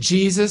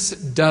 Jesus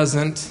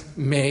doesn't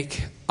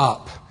make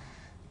up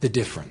the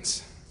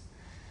difference.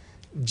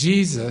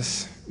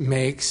 Jesus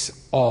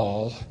makes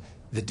all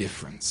the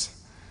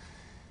difference.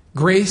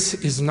 Grace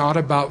is not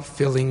about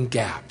filling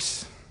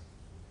gaps.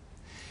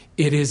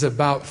 It is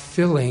about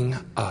filling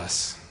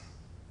us.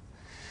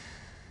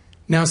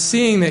 Now,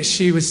 seeing that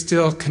she was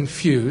still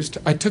confused,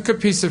 I took a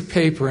piece of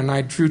paper and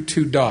I drew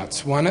 2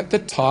 dots, one at the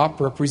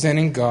top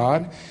representing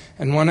God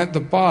and one at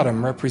the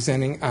bottom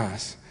representing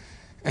us.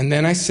 And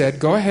then I said,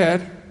 go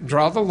ahead,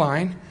 draw the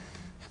line.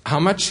 How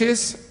much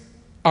is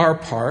our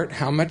part?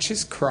 How much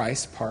is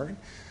Christ's part?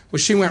 Well,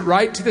 she went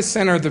right to the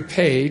center of the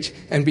page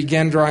and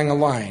began drawing a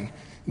line.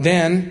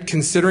 Then,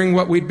 considering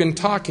what we'd been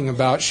talking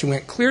about, she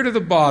went clear to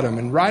the bottom,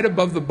 and right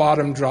above the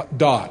bottom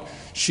dot,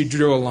 she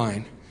drew a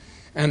line.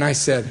 And I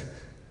said,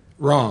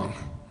 wrong.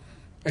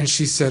 And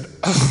she said,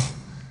 oh,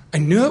 I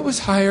knew it was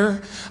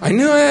higher. I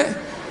knew it.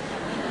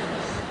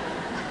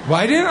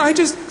 Why didn't I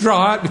just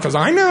draw it? Because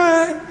I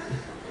knew it.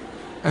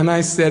 And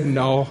I said,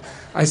 no.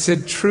 I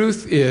said,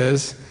 truth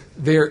is,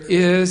 there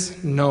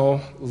is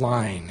no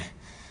line.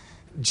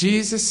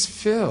 Jesus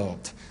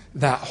filled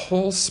that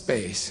whole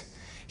space.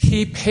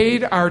 He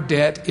paid our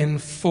debt in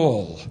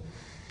full.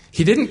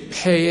 He didn't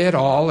pay it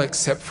all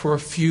except for a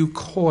few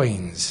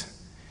coins.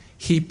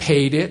 He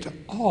paid it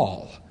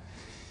all.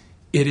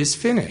 It is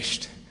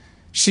finished.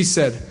 She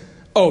said,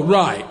 oh,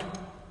 right.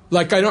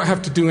 Like I don't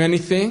have to do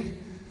anything?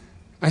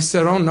 I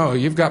said, oh, no,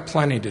 you've got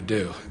plenty to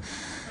do.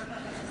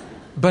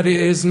 But it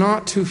is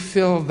not to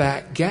fill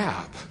that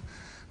gap.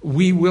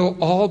 We will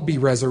all be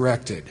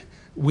resurrected.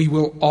 We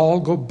will all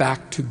go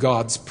back to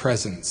God's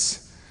presence.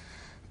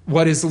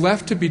 What is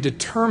left to be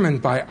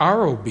determined by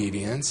our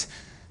obedience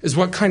is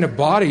what kind of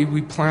body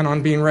we plan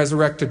on being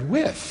resurrected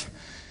with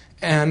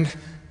and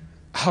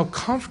how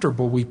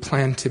comfortable we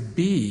plan to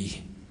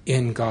be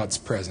in God's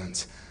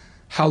presence,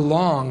 how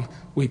long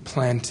we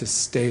plan to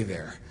stay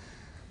there.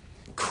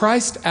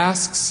 Christ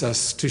asks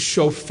us to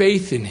show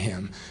faith in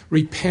him,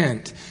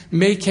 repent,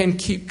 make and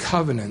keep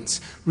covenants,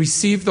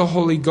 receive the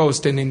Holy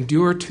Ghost, and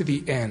endure to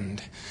the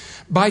end.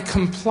 By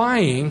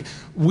complying,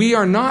 we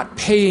are not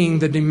paying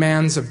the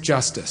demands of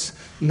justice,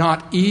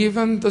 not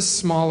even the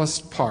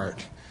smallest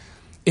part.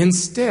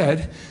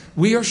 Instead,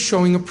 we are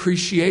showing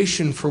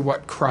appreciation for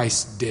what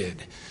Christ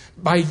did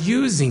by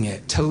using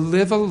it to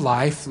live a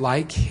life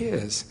like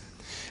his.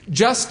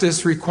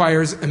 Justice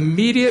requires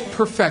immediate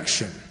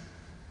perfection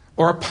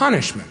or a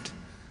punishment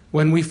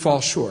when we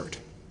fall short.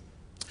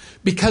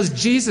 Because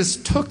Jesus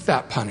took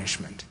that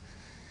punishment,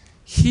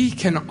 he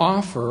can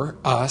offer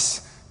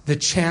us the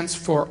chance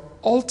for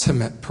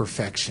ultimate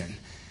perfection,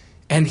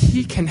 and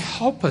he can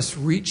help us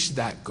reach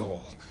that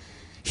goal.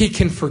 He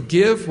can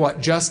forgive what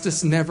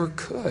justice never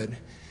could,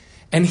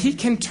 and he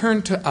can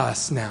turn to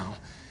us now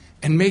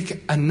and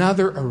make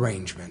another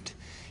arrangement.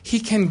 He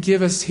can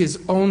give us his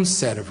own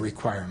set of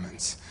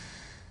requirements.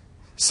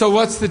 So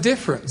what's the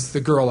difference?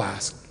 The girl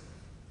asked.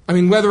 I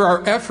mean, whether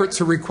our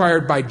efforts are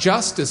required by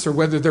justice or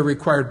whether they're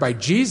required by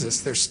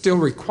Jesus, they're still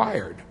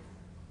required.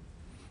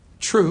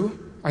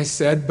 True, I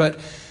said, but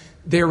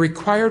they're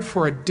required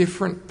for a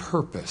different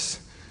purpose.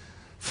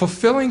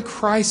 Fulfilling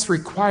Christ's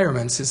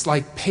requirements is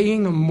like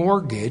paying a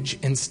mortgage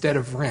instead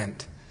of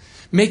rent,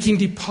 making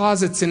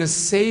deposits in a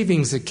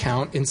savings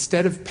account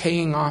instead of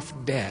paying off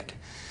debt,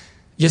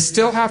 You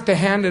still have to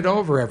hand it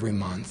over every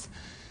month,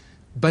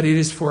 but it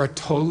is for a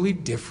totally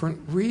different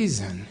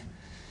reason.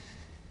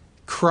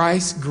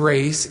 Christ's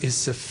grace is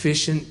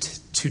sufficient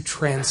to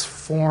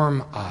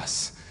transform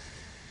us.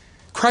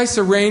 Christ's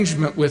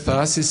arrangement with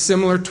us is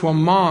similar to a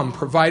mom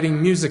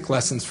providing music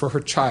lessons for her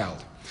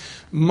child.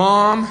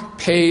 Mom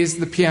pays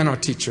the piano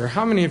teacher.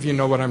 How many of you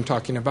know what I'm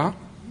talking about?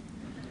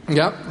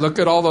 Yep, look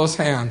at all those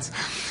hands.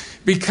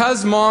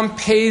 Because mom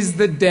pays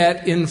the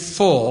debt in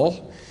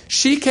full,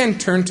 she can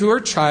turn to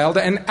her child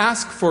and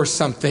ask for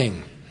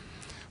something.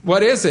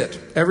 What is it?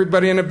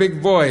 Everybody in a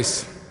big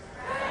voice.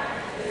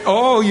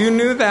 Oh, you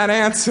knew that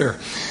answer.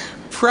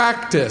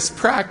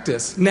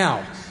 Practice.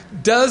 Now,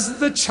 does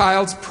the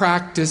child's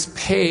practice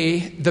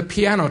pay the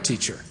piano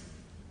teacher?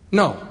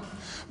 No.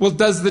 Well,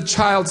 does the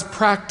child's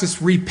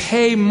practice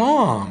repay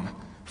mom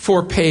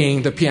for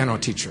paying the piano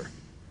teacher?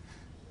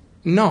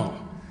 No.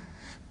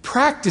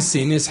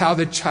 Practicing is how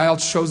the child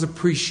shows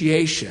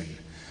appreciation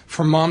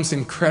for mom's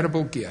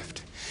incredible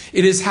gift.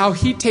 It is how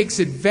he takes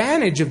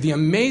advantage of the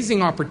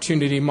amazing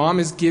opportunity mom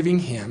is giving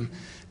him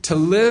to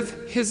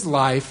live his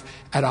life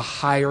at a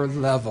higher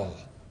level.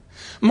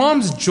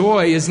 Mom's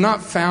joy is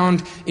not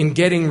found in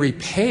getting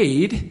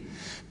repaid,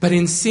 but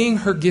in seeing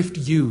her gift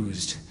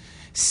used,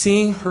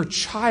 seeing her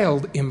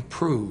child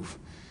improve.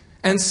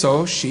 And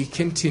so she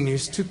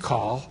continues to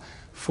call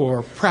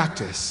for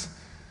practice.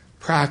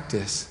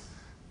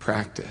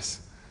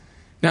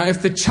 Now,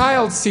 if the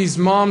child sees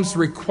mom's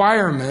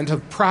requirement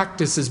of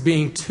practice as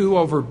being too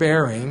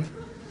overbearing,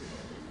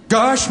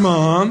 gosh,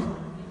 Mom,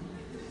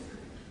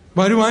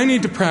 why do I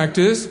need to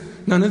practice?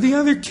 None of the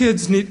other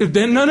kids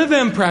none of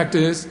them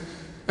practice.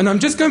 And I'm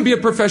just going to be a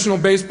professional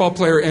baseball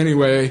player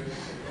anyway.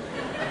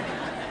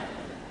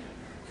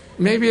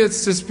 Maybe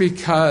it's just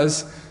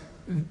because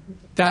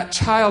that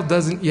child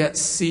doesn't yet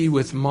see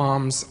with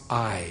mom's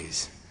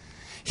eyes.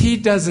 He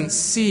doesn't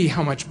see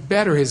how much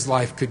better his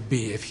life could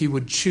be if he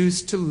would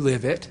choose to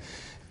live it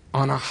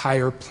on a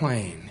higher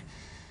plane.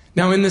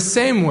 Now, in the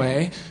same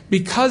way,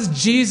 because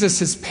Jesus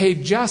has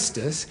paid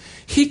justice,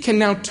 he can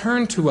now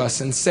turn to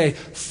us and say,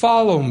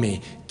 follow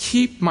me,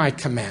 keep my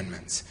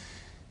commandments.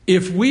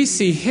 If we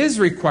see his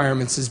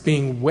requirements as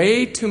being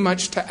way too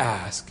much to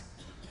ask,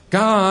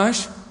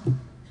 gosh,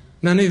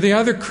 none of the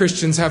other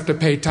Christians have to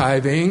pay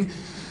tithing.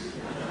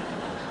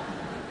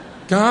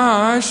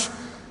 Gosh,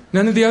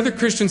 none of the other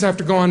Christians have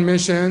to go on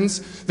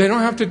missions. They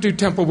don't have to do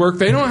temple work.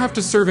 They don't have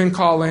to serve in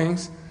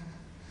callings.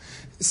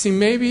 See,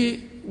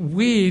 maybe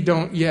we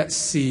don't yet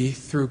see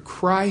through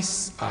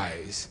Christ's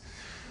eyes.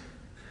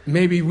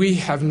 Maybe we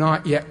have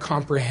not yet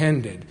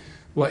comprehended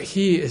what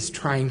he is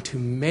trying to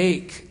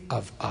make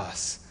of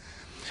us.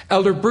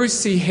 Elder Bruce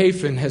C.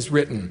 Hafen has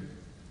written,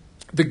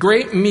 "The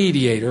great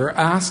mediator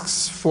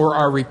asks for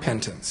our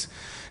repentance,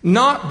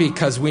 not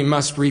because we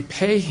must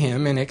repay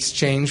him in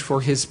exchange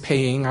for his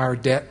paying our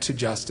debt to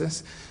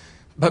justice,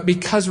 but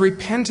because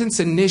repentance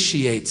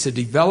initiates a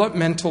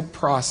developmental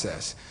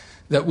process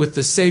that, with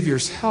the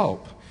Savior's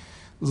help,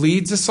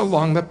 leads us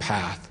along the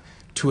path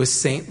to a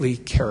saintly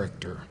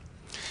character."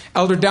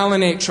 Elder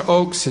Dallin H.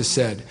 Oaks has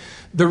said,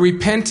 "The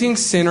repenting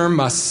sinner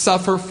must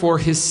suffer for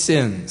his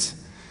sins,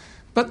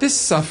 but this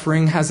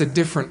suffering has a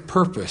different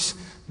purpose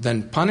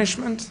than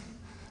punishment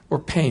or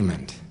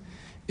payment.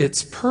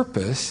 Its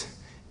purpose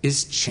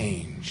is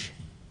change."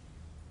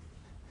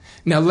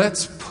 Now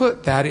let's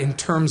put that in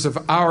terms of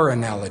our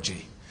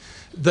analogy.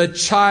 The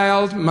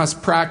child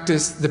must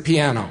practice the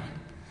piano,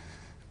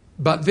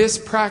 but this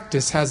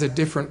practice has a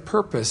different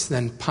purpose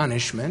than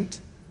punishment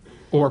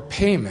or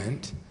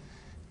payment.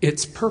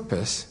 Its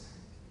purpose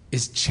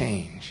is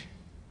change.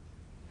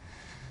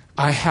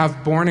 I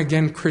have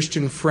born-again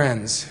Christian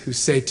friends who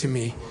say to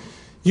me,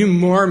 "You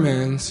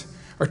Mormons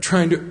are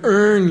trying to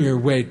earn your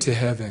way to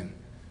heaven."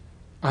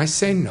 I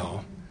say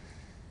no.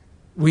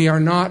 We are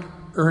not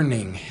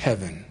earning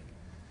heaven.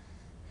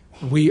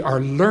 We are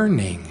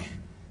learning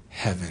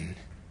heaven.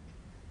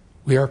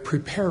 We are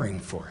preparing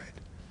for it.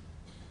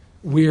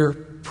 We're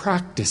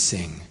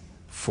practicing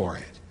for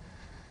it.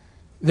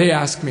 They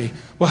ask me,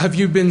 "Well, have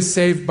you been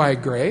saved by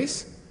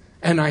grace?"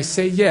 And I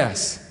say,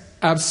 yes,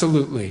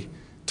 absolutely,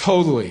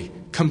 totally,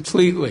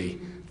 completely,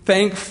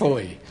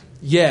 thankfully,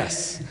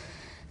 yes.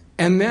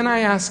 And then I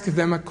ask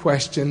them a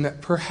question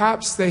that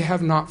perhaps they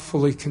have not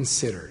fully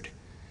considered.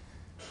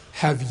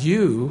 Have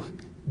you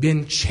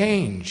been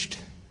changed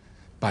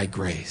by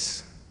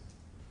grace?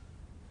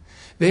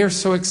 They are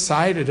so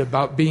excited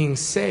about being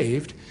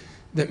saved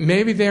that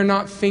maybe they're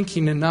not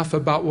thinking enough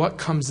about what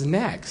comes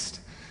next.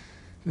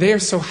 They are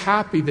so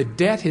happy the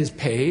debt is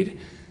paid,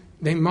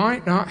 they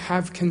might not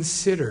have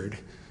considered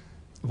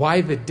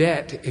why the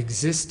debt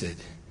existed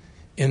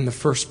in the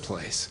first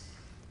place.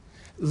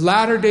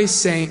 Latter-day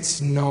Saints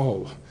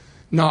know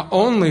not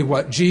only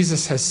what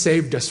Jesus has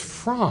saved us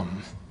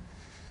from,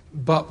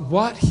 but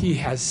what he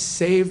has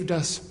saved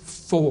us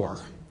for.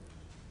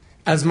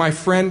 As my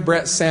friend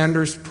Brett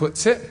Sanders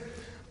puts it,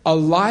 a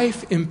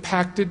life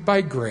impacted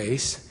by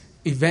grace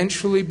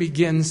eventually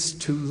begins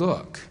to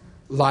look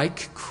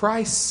like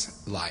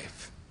Christ's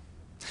life.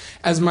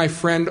 As my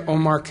friend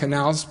Omar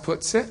Canals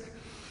puts it,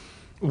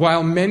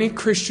 While many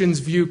Christians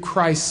view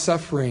Christ's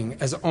suffering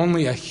as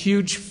only a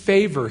huge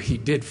favor he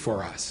did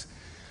for us,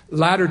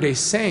 Latter-day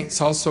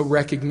Saints also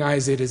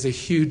recognize it as a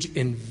huge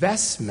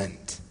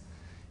investment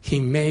he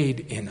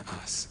made in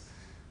us.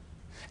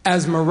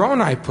 As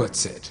Moroni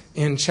puts it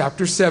in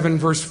chapter 7,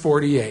 verse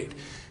 48,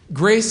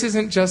 grace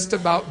isn't just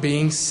about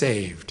being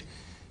saved.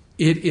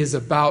 It is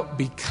about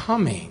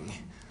becoming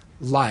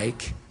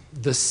like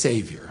the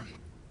Savior.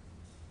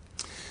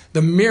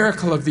 The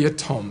miracle of the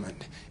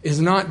atonement is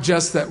not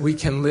just that we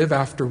can live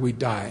after we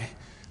die,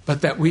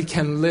 but that we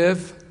can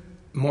live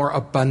more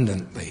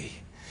abundantly.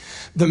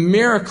 The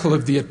miracle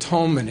of the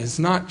atonement is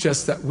not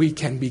just that we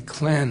can be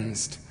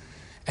cleansed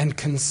and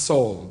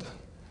consoled,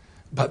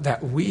 but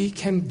that we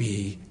can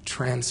be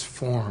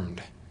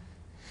transformed.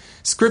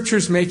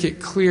 Scriptures make it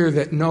clear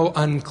that no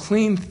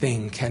unclean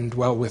thing can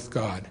dwell with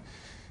God.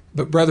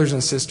 But brothers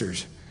and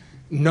sisters,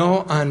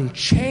 no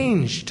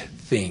unchanged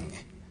thing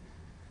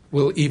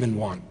will even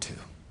want to.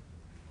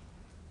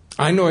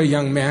 I know a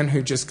young man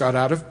who just got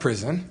out of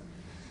prison.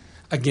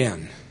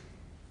 Again,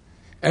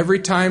 every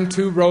time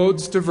two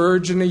roads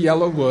diverge in a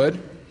yellow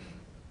wood,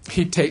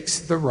 he takes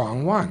the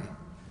wrong one.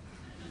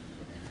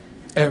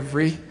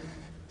 Every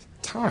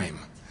time.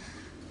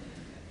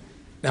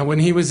 Now, when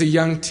he was a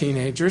young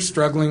teenager,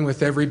 struggling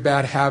with every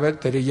bad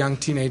habit that a young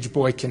teenage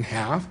boy can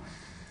have,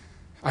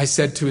 I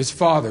said to his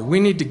father, we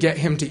need to get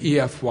him to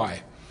EFY.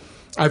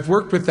 I've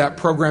worked with that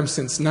program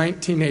since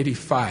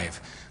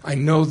 1985. I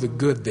know the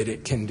good that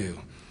it can do.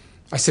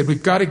 I said,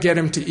 we've got to get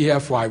him to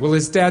EFY. Well,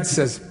 his dad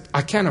says,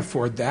 I can't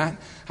afford that.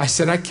 I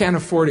said, I can't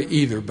afford it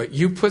either, but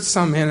you put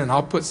some in and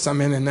I'll put some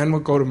in and then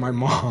we'll go to my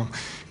mom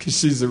because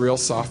she's a real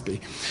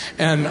softie.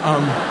 And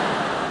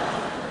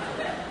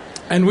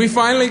and we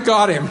finally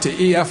got him to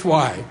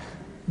EFY.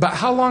 But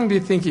how long do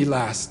you think he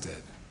lasted?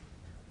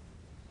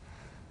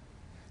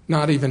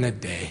 Not even a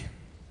day.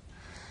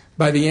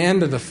 By the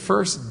end of the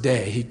first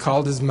day, he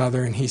called his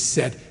mother and he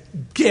said,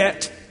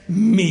 get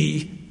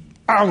me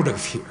out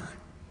of here.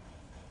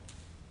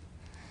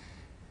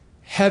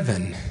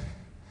 Heaven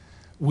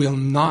will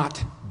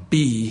not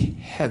be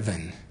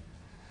heaven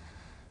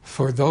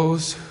for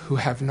those who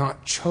have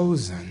not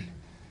chosen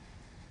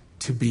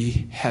to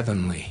be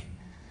heavenly.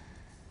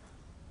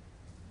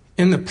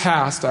 In the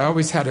past, I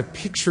always had a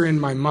picture in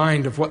my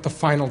mind of what the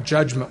final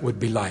judgment would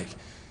be like.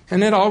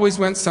 And it always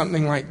went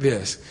something like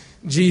this.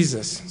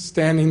 Jesus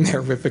standing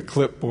there with a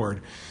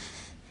clipboard.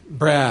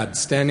 Brad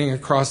standing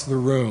across the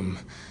room,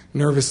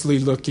 nervously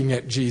looking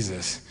at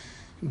Jesus.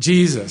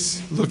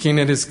 Jesus looking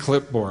at his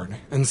clipboard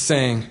and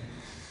saying,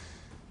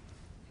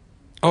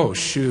 oh,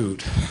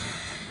 shoot.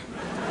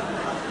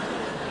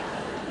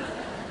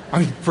 I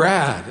mean,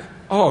 Brad,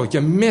 oh,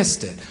 you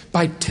missed it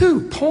by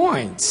 2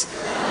 points.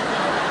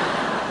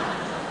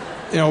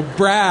 You know,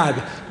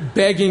 Brad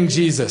begging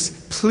Jesus,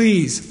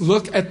 please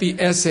look at the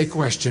essay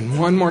question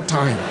one more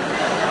time.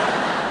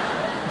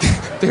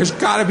 There's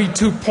got to be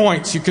 2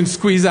 points you can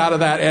squeeze out of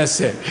that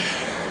essay.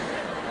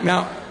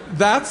 Now,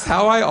 that's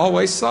how I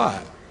always saw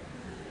it.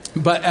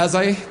 But as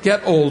I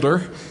get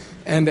older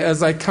and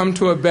as I come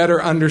to a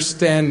better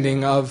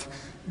understanding of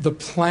the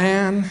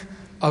plan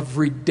of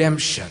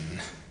redemption,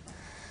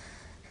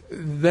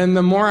 then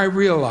the more I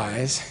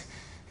realize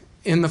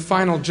in the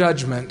final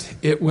judgment,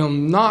 it will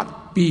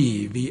not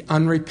be the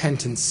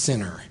unrepentant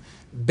sinner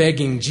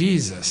begging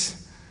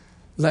Jesus,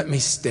 let me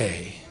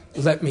stay,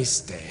 let me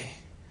stay.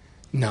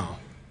 No.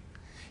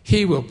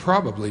 He will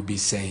probably be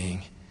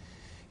saying,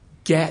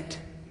 get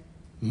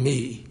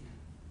me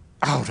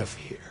out of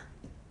here.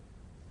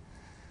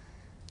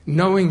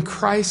 Knowing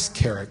Christ's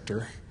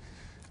character,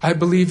 I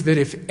believe that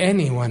if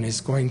anyone is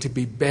going to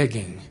be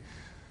begging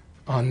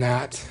on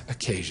that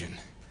occasion,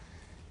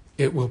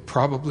 it will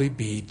probably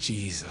be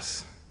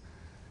Jesus,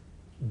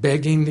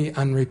 begging the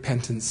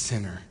unrepentant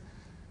sinner,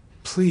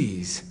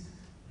 please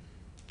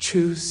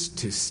choose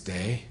to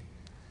stay.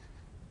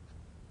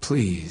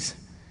 Please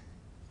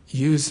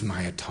use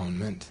my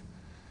atonement,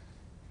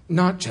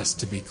 not just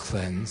to be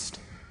cleansed,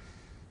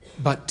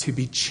 but to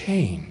be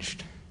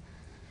changed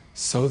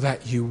so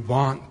that you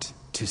want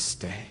to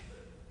stay.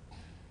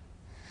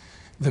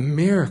 The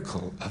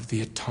miracle of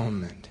the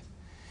atonement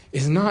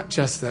is not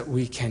just that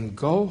we can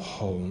go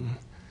home,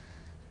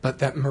 but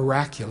that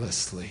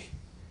miraculously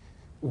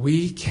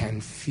we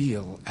can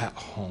feel at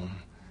home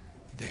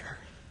there.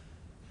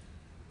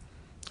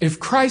 If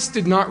Christ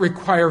did not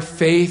require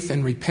faith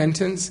and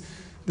repentance,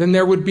 then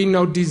there would be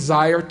no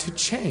desire to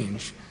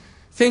change.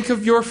 Think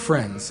of your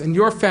friends and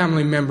your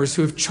family members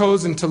who have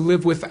chosen to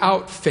live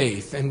without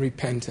faith and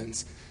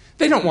repentance.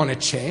 They don't want to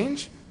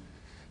change.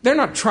 They're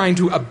not trying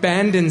to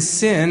abandon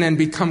sin and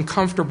become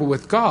comfortable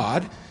with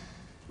God.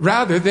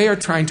 Rather, they are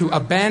trying to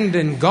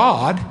abandon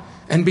God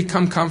and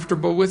become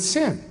comfortable with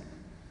sin.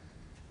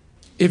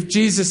 If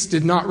Jesus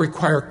did not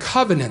require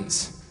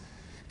covenants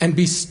and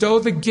bestow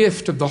the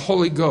gift of the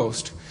Holy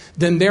Ghost,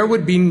 then there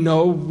would be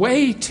no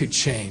way to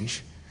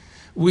change.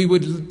 We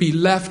would be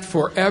left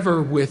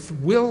forever with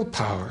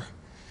willpower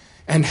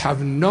and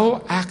have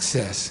no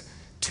access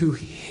to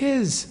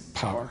His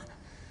power.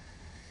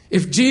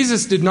 If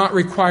Jesus did not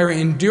require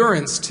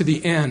endurance to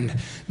the end,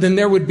 then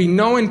there would be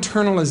no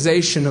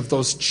internalization of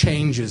those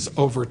changes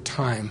over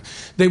time.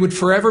 They would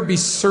forever be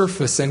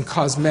surface and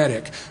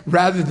cosmetic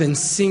rather than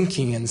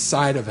sinking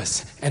inside of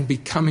us and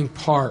becoming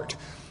part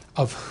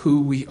of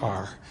who we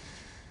are.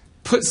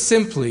 Put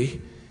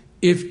simply,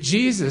 if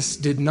Jesus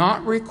did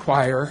not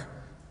require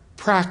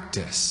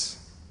practice,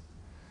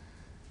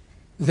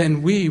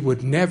 then we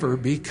would never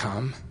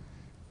become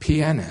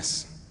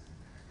pianists.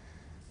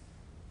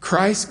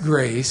 Christ's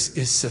grace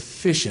is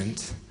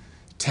sufficient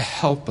to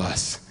help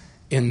us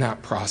in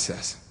that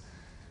process.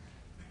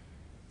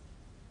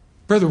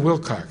 Brother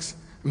Wilcox,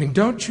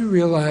 don't you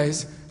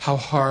realize how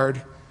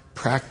hard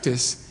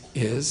practice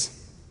is?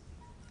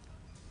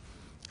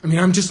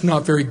 I'm just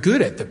not very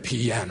good at the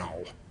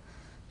piano.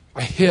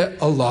 I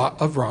hit a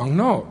lot of wrong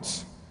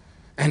notes,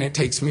 and it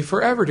takes me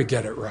forever to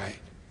get it right.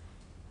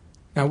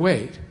 Now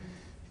wait,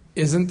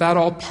 isn't that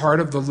all part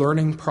of the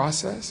learning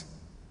process?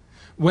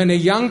 When a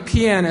young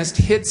pianist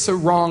hits a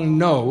wrong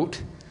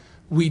note,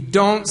 we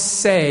don't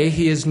say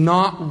he is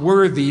not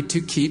worthy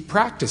to keep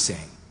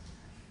practicing.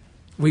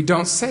 We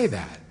don't say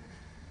that.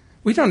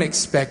 We don't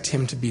expect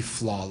him to be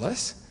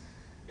flawless.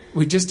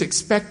 We just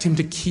expect him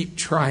to keep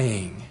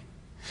trying.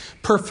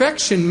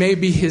 Perfection may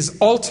be his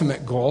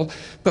ultimate goal,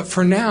 but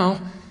for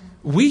now,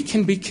 we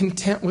can be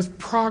content with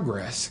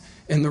progress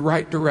in the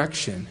right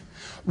direction.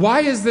 Why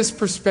is this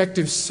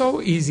perspective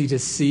so easy to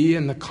see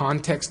in the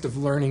context of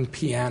learning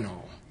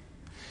piano,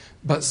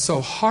 but so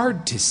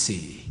hard to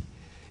see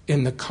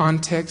in the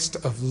context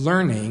of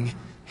learning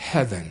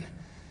heaven?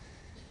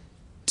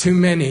 Too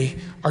many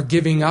are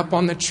giving up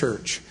on the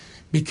church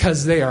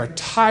because they are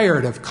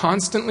tired of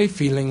constantly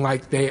feeling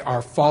like they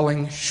are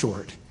falling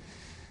short.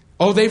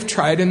 Oh, they've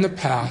tried in the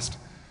past,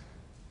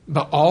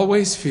 but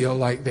always feel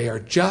like they are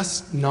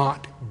just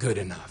not good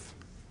enough.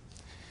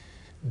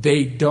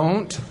 They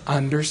don't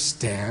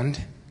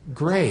understand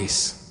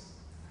grace.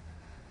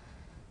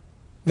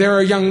 There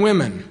are young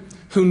women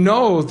who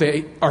know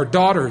they are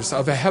daughters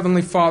of a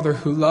heavenly Father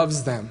who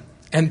loves them,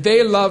 and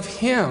they love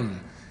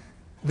Him.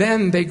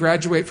 Then they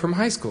graduate from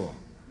high school.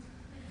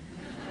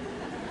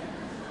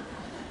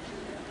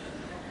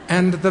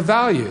 And the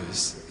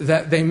values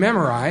that they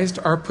memorized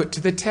are put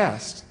to the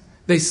test.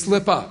 They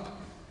slip up.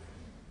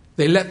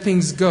 They let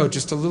things go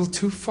just a little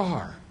too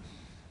far.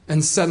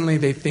 And suddenly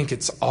they think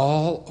it's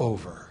all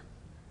over.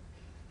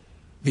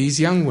 These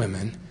young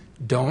women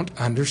don't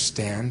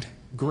understand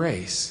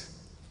grace.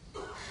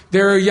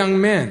 There are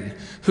young men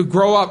who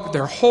grow up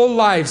their whole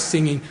lives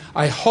singing,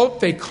 "I hope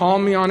they call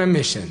me on a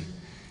mission."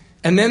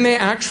 And then they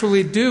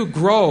actually do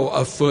grow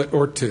a foot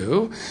or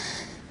two,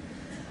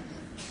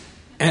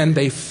 and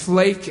they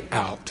flake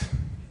out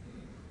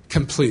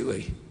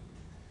completely.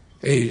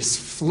 They just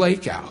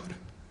flake out.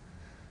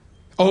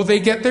 Oh, they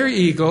get their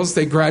eagles,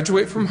 they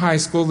graduate from high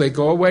school, they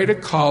go away to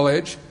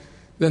college.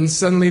 Then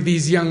suddenly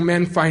these young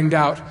men find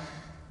out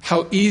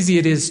how easy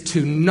it is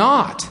to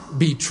not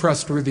be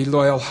trustworthy,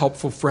 loyal,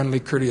 helpful, friendly,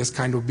 courteous,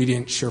 kind,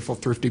 obedient, cheerful,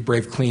 thrifty,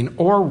 brave, clean,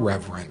 or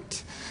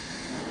reverent.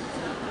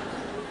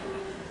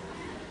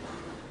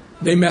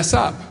 They mess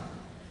up.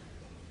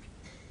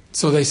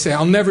 So they say,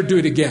 "I'll never do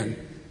it again."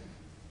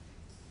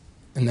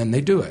 And then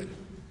they do it.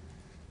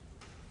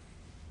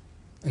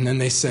 And then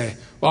they say,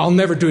 "Well, I'll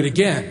never do it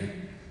again."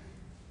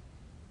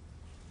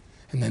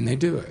 And then they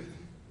do it.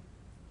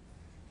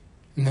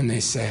 And then they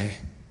say,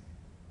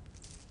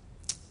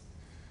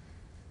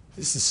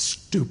 "This is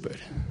stupid.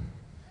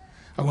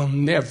 I will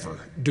never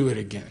do it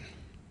again."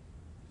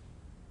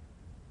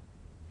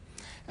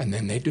 And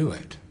then they do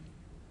it.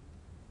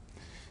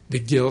 The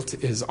guilt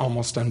is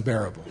almost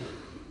unbearable.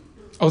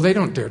 Oh, they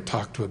don't dare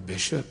talk to a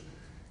bishop.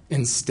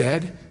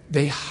 Instead,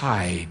 they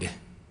hide.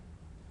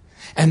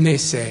 And they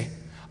say,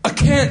 "I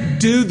can't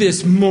do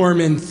this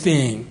Mormon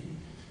thing.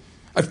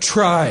 I've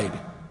tried.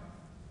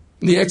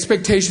 The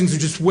expectations are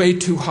just way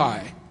too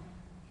high."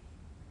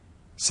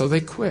 So they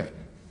quit.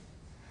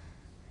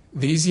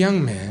 These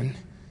young men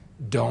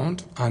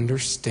don't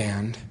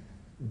understand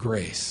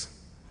grace.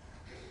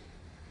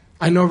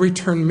 I know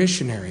returned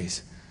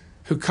missionaries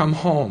who come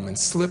home and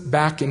slip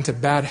back into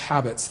bad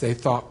habits they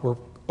thought were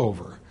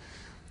over.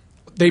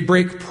 They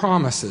break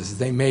promises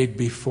they made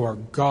before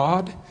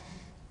God,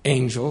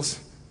 angels,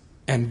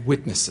 and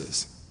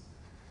witnesses.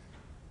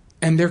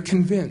 And they're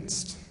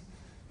convinced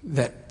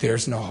that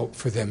there's no hope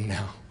for them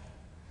now.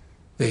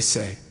 They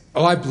say,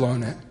 "Oh, I've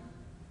blown it.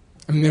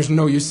 There's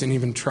no use in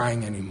even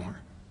trying anymore."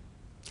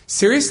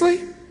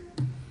 Seriously?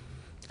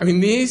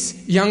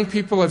 These young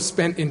people have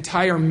spent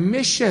entire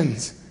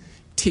missions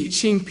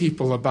teaching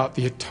people about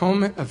the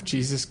atonement of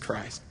Jesus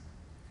Christ.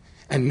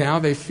 And now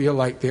they feel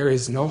like there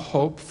is no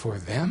hope for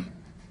them?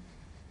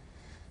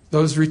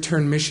 Those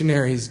returned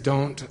missionaries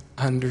don't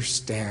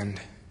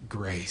understand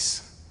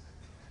grace.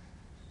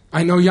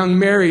 I know young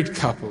married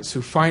couples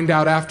who find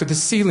out after the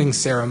sealing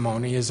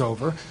ceremony is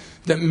over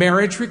that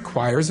marriage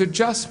requires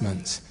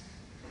adjustments.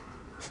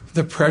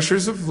 The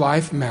pressures of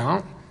life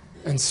mount,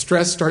 and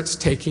stress starts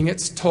taking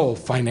its toll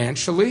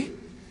financially,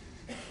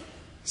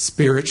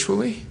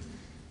 spiritually,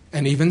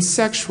 and even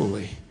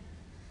sexually.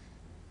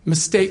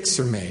 Mistakes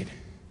are made.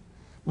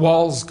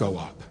 Walls go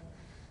up.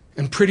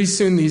 And pretty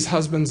soon these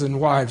husbands and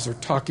wives are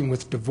talking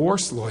with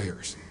divorce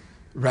lawyers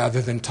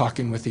rather than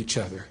talking with each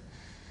other.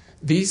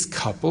 These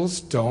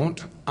couples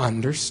don't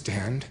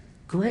understand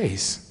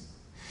grace.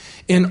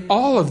 In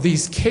all of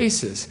these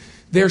cases,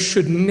 there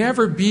should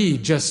never be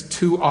just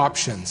two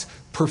options: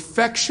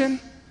 perfection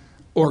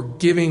or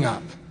giving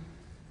up.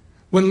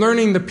 When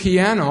learning the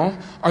piano,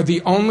 are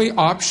the only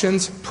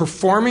options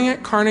performing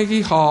at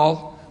Carnegie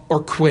Hall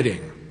or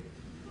quitting?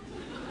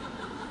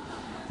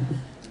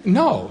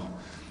 No.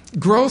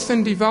 Growth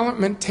and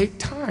development take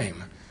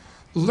time.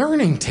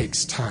 Learning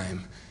takes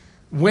time.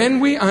 When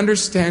we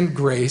understand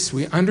grace,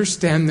 we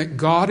understand that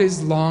God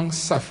is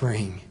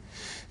long-suffering,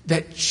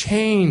 that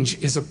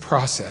change is a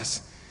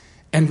process,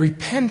 and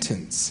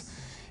repentance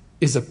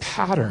is a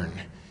pattern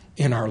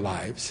in our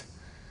lives.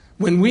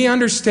 When we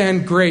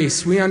understand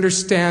grace, we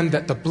understand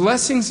that the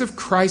blessings of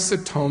Christ's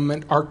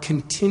atonement are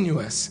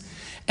continuous,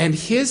 and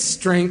His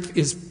strength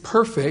is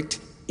perfect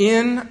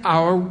in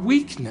our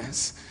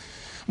weakness.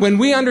 When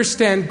we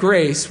understand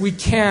grace, we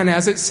can,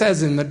 as it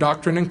says in the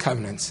Doctrine and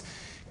Covenants,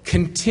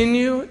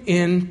 continue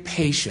in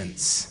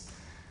patience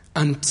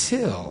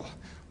until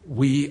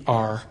we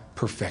are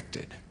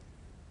perfected.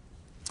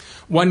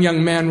 One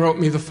young man wrote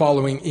me the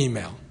following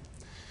email.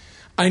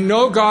 I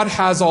know God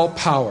has all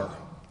power,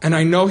 and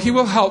I know He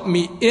will help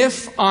me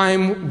if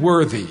I'm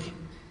worthy.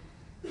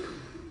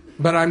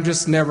 But I'm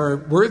just never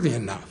worthy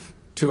enough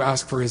to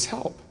ask for His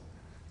help.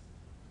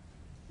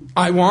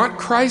 I want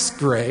Christ's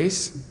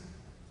grace,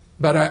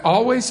 but I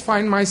always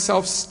find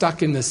myself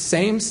stuck in the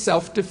same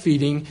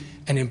self-defeating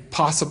and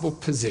impossible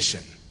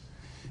position.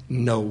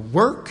 No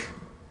work,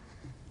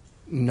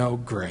 no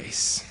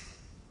grace.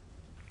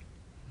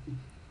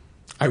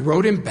 I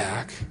wrote him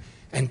back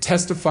and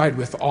testified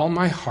with all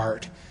my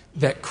heart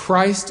that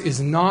Christ is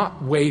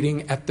not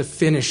waiting at the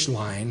finish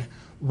line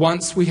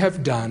once we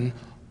have done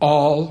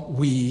all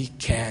we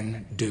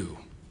can do.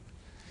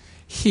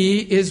 He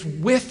is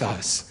with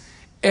us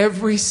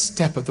every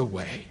step of the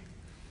way.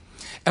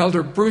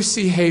 Elder Bruce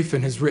C.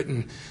 Hafen has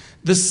written,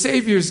 the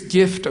Savior's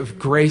gift of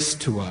grace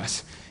to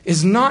us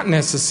is not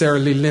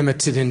necessarily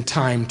limited in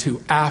time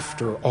to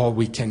after all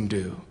we can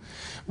do.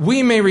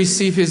 We may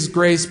receive His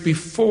grace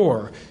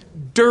before,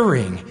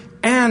 during,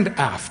 and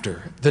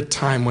after the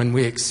time when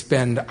we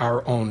expend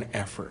our own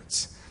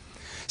efforts.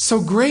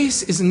 So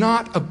grace is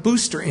not a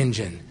booster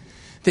engine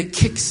that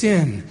kicks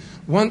in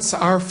once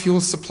our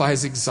fuel supply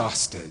is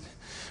exhausted.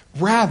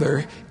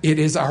 Rather, it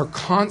is our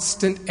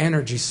constant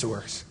energy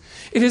source.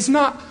 It is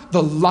not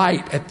the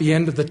light at the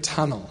end of the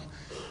tunnel,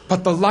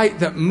 but the light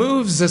that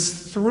moves us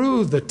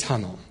through the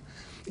tunnel.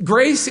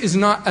 Grace is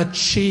not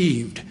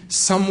achieved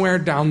somewhere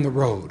down the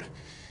road.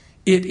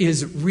 It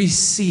is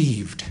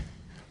received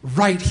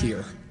right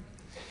here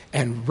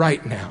and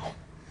right now.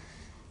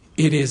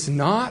 It is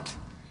not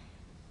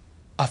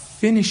a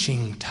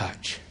finishing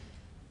touch,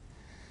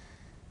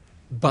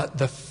 but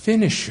the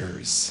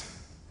finisher's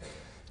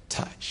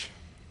touch.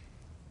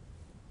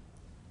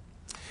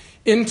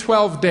 In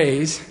 12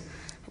 days,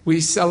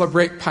 we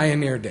celebrate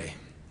Pioneer Day.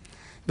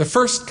 The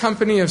first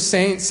company of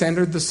saints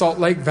entered the Salt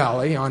Lake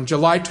Valley on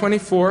July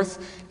 24th,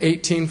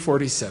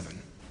 1847.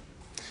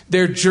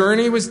 Their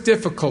journey was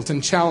difficult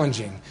and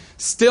challenging.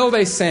 Still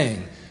they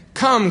sang,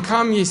 "Come,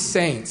 come, ye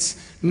saints,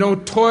 no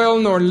toil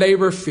nor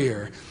labor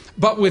fear,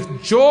 but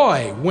with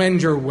joy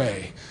wend your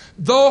way.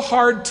 Though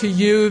hard to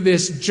you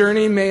this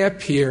journey may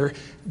appear,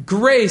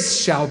 grace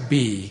shall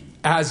be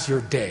as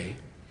your day."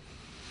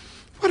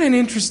 What an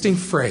interesting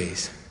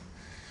phrase.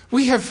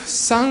 We have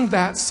sung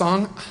that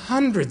song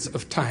hundreds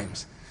of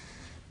times,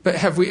 but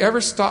have we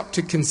ever stopped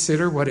to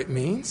consider what it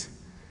means?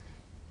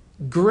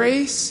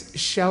 Grace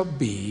shall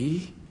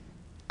be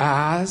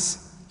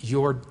as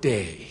your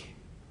day.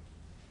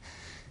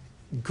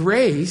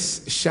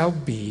 Grace shall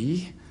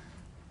be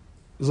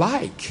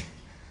like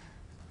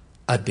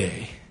a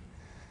day.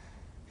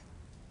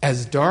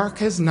 As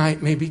dark as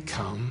night may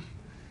become,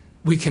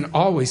 we can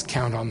always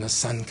count on the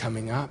sun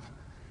coming up.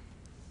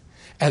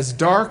 As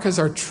dark as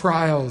our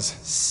trials,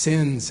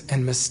 sins,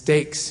 and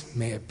mistakes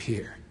may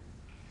appear,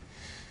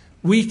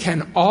 we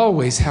can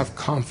always have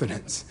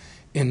confidence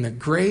in the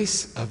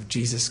grace of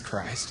Jesus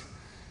Christ.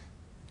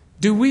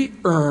 Do we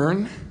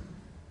earn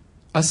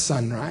a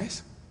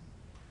sunrise?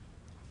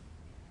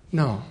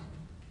 No.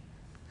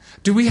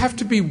 Do we have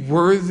to be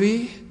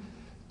worthy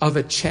of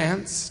a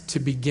chance to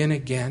begin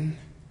again?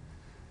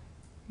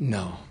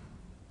 No.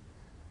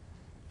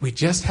 We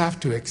just have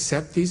to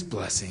accept these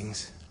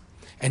blessings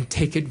and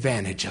take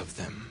advantage of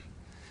them.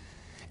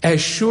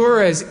 As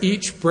sure as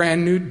each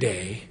brand new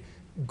day,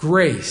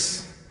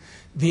 grace,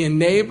 the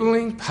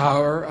enabling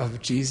power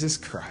of Jesus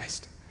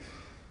Christ,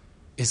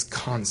 is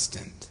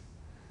constant.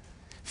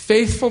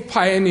 Faithful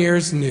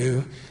pioneers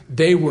knew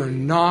they were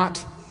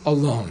not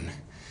alone.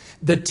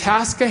 The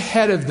task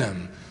ahead of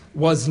them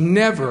was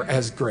never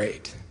as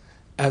great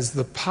as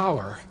the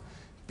power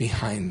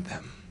behind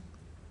them.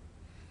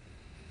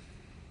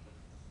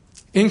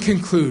 In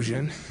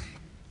conclusion,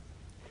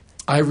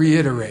 I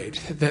reiterate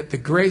that the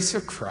grace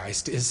of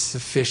Christ is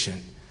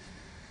sufficient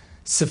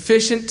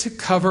sufficient to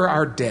cover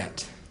our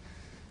debt,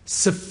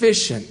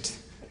 sufficient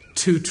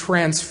to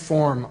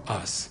transform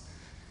us,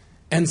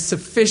 and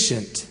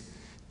sufficient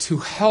to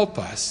help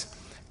us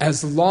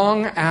as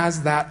long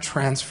as that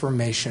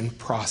transformation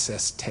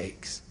process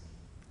takes.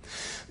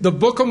 The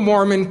Book of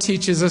Mormon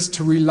teaches us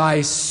to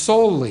rely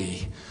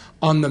solely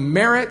on the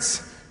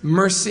merits,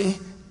 mercy,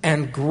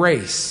 and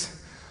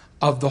grace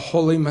of the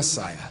Holy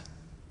Messiah.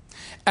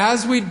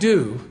 As we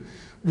do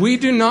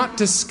not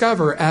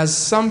discover, as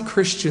some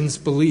Christians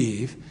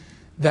believe,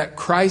 that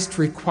Christ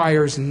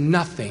requires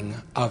nothing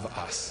of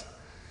us.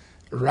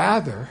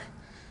 Rather,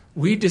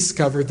 we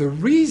discover the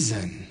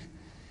reason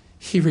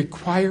he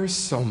requires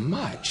so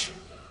much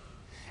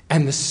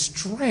and the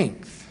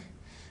strength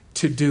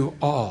to do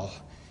all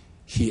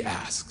he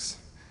asks.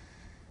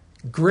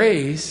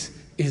 Grace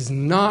is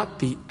not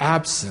the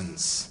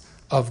absence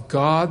of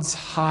God's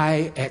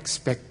high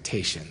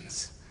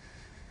expectations.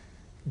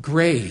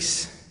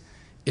 Grace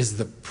is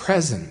the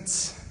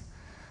presence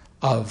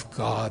of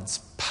God's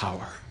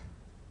power.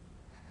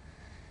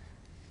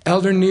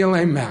 Elder Neal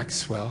A.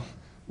 Maxwell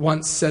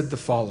once said the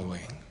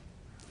following: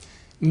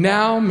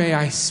 "Now may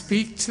I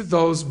speak to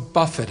those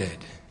buffeted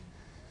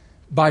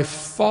by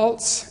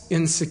false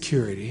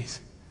insecurities,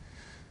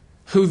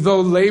 who,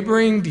 though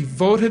laboring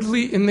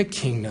devotedly in the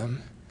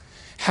kingdom,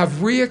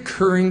 have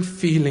reoccurring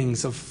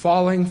feelings of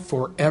falling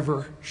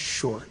forever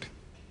short.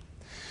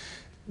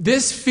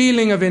 This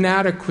feeling of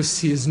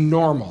inadequacy is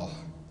normal.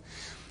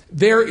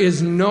 There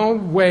is no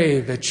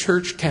way the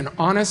church can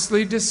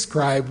honestly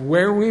describe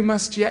where we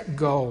must yet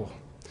go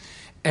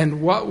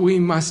and what we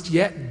must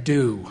yet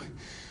do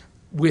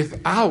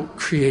without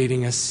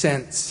creating a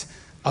sense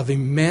of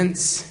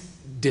immense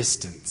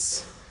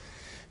distance.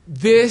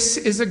 This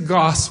is a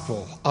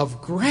gospel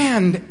of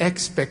grand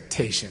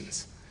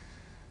expectations,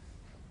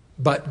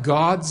 but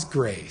God's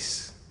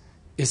grace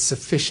is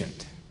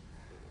sufficient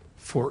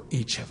for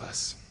each of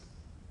us."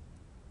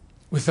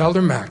 With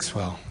Elder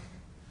Maxwell,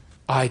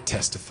 I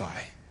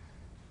testify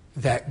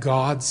that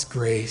God's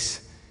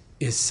grace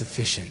is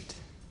sufficient.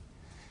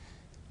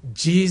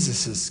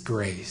 Jesus'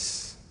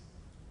 grace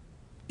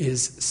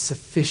is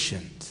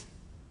sufficient.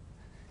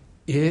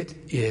 It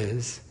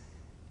is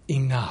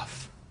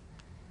enough.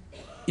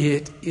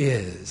 It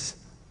is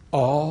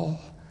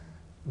all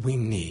we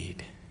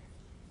need.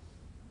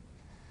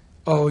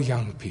 Oh,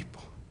 young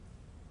people,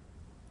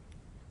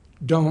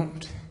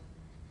 don't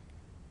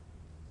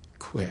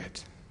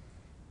quit.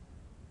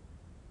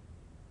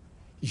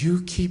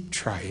 You keep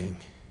trying.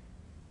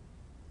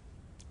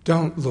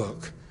 Don't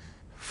look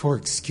for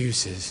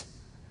excuses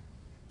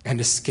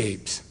and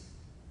escapes.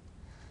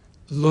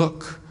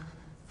 Look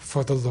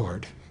for the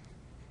Lord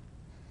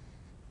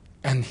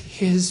and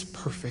his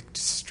perfect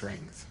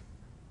strength.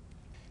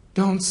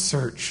 Don't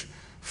search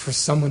for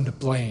someone to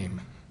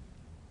blame.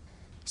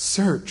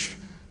 Search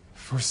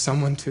for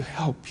someone to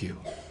help you.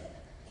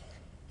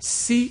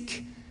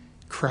 Seek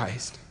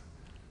Christ.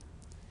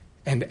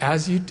 And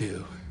as you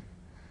do,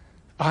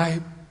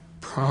 I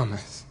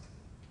promise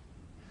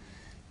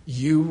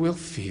you will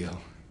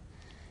feel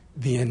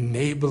the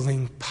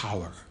enabling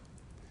power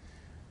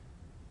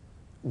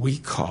we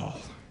call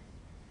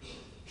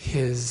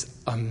his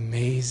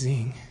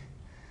amazing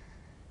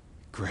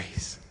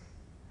grace.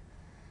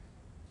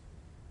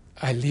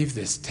 I leave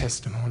this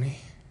testimony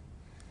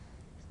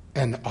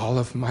and all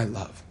of my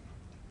love,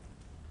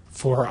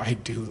 for I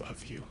do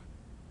love you.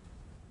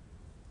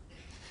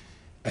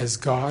 As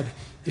God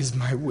is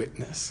my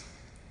witness,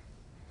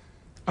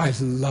 I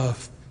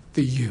love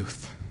the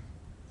youth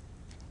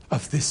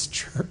of this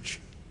church.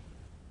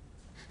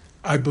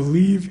 I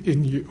believe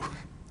in you.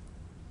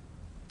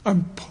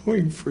 I'm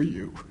pulling for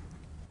you.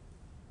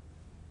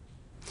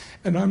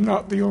 And I'm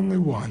not the only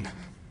one.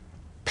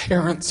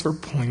 Parents are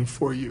pulling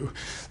for you.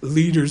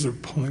 Leaders are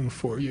pulling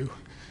for you.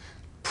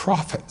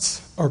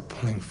 Prophets are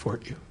pulling for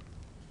you.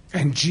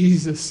 And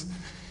Jesus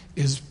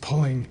is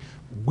pulling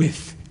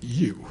with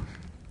you.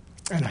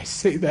 And I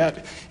say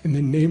that in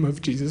the name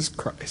of Jesus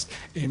Christ.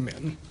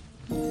 Amen.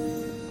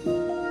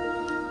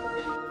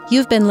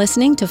 You've been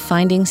listening to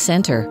Finding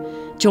Center.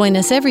 Join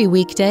us every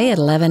weekday at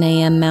 11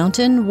 a.m.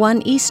 Mountain,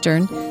 1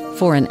 Eastern,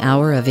 for an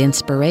hour of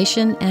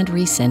inspiration and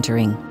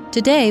recentering.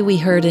 Today we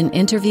heard an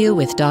interview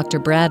with Dr.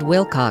 Brad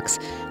Wilcox,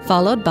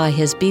 followed by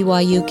his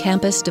BYU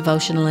campus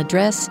devotional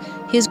address,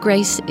 His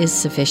Grace is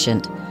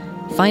Sufficient.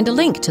 Find a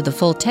link to the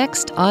full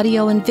text,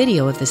 audio, and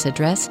video of this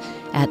address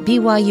at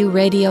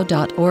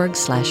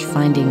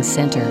byuradio.org/Finding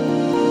Center.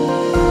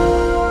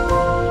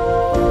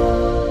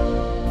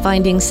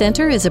 Finding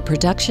Center is a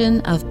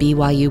production of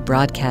BYU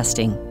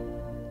Broadcasting.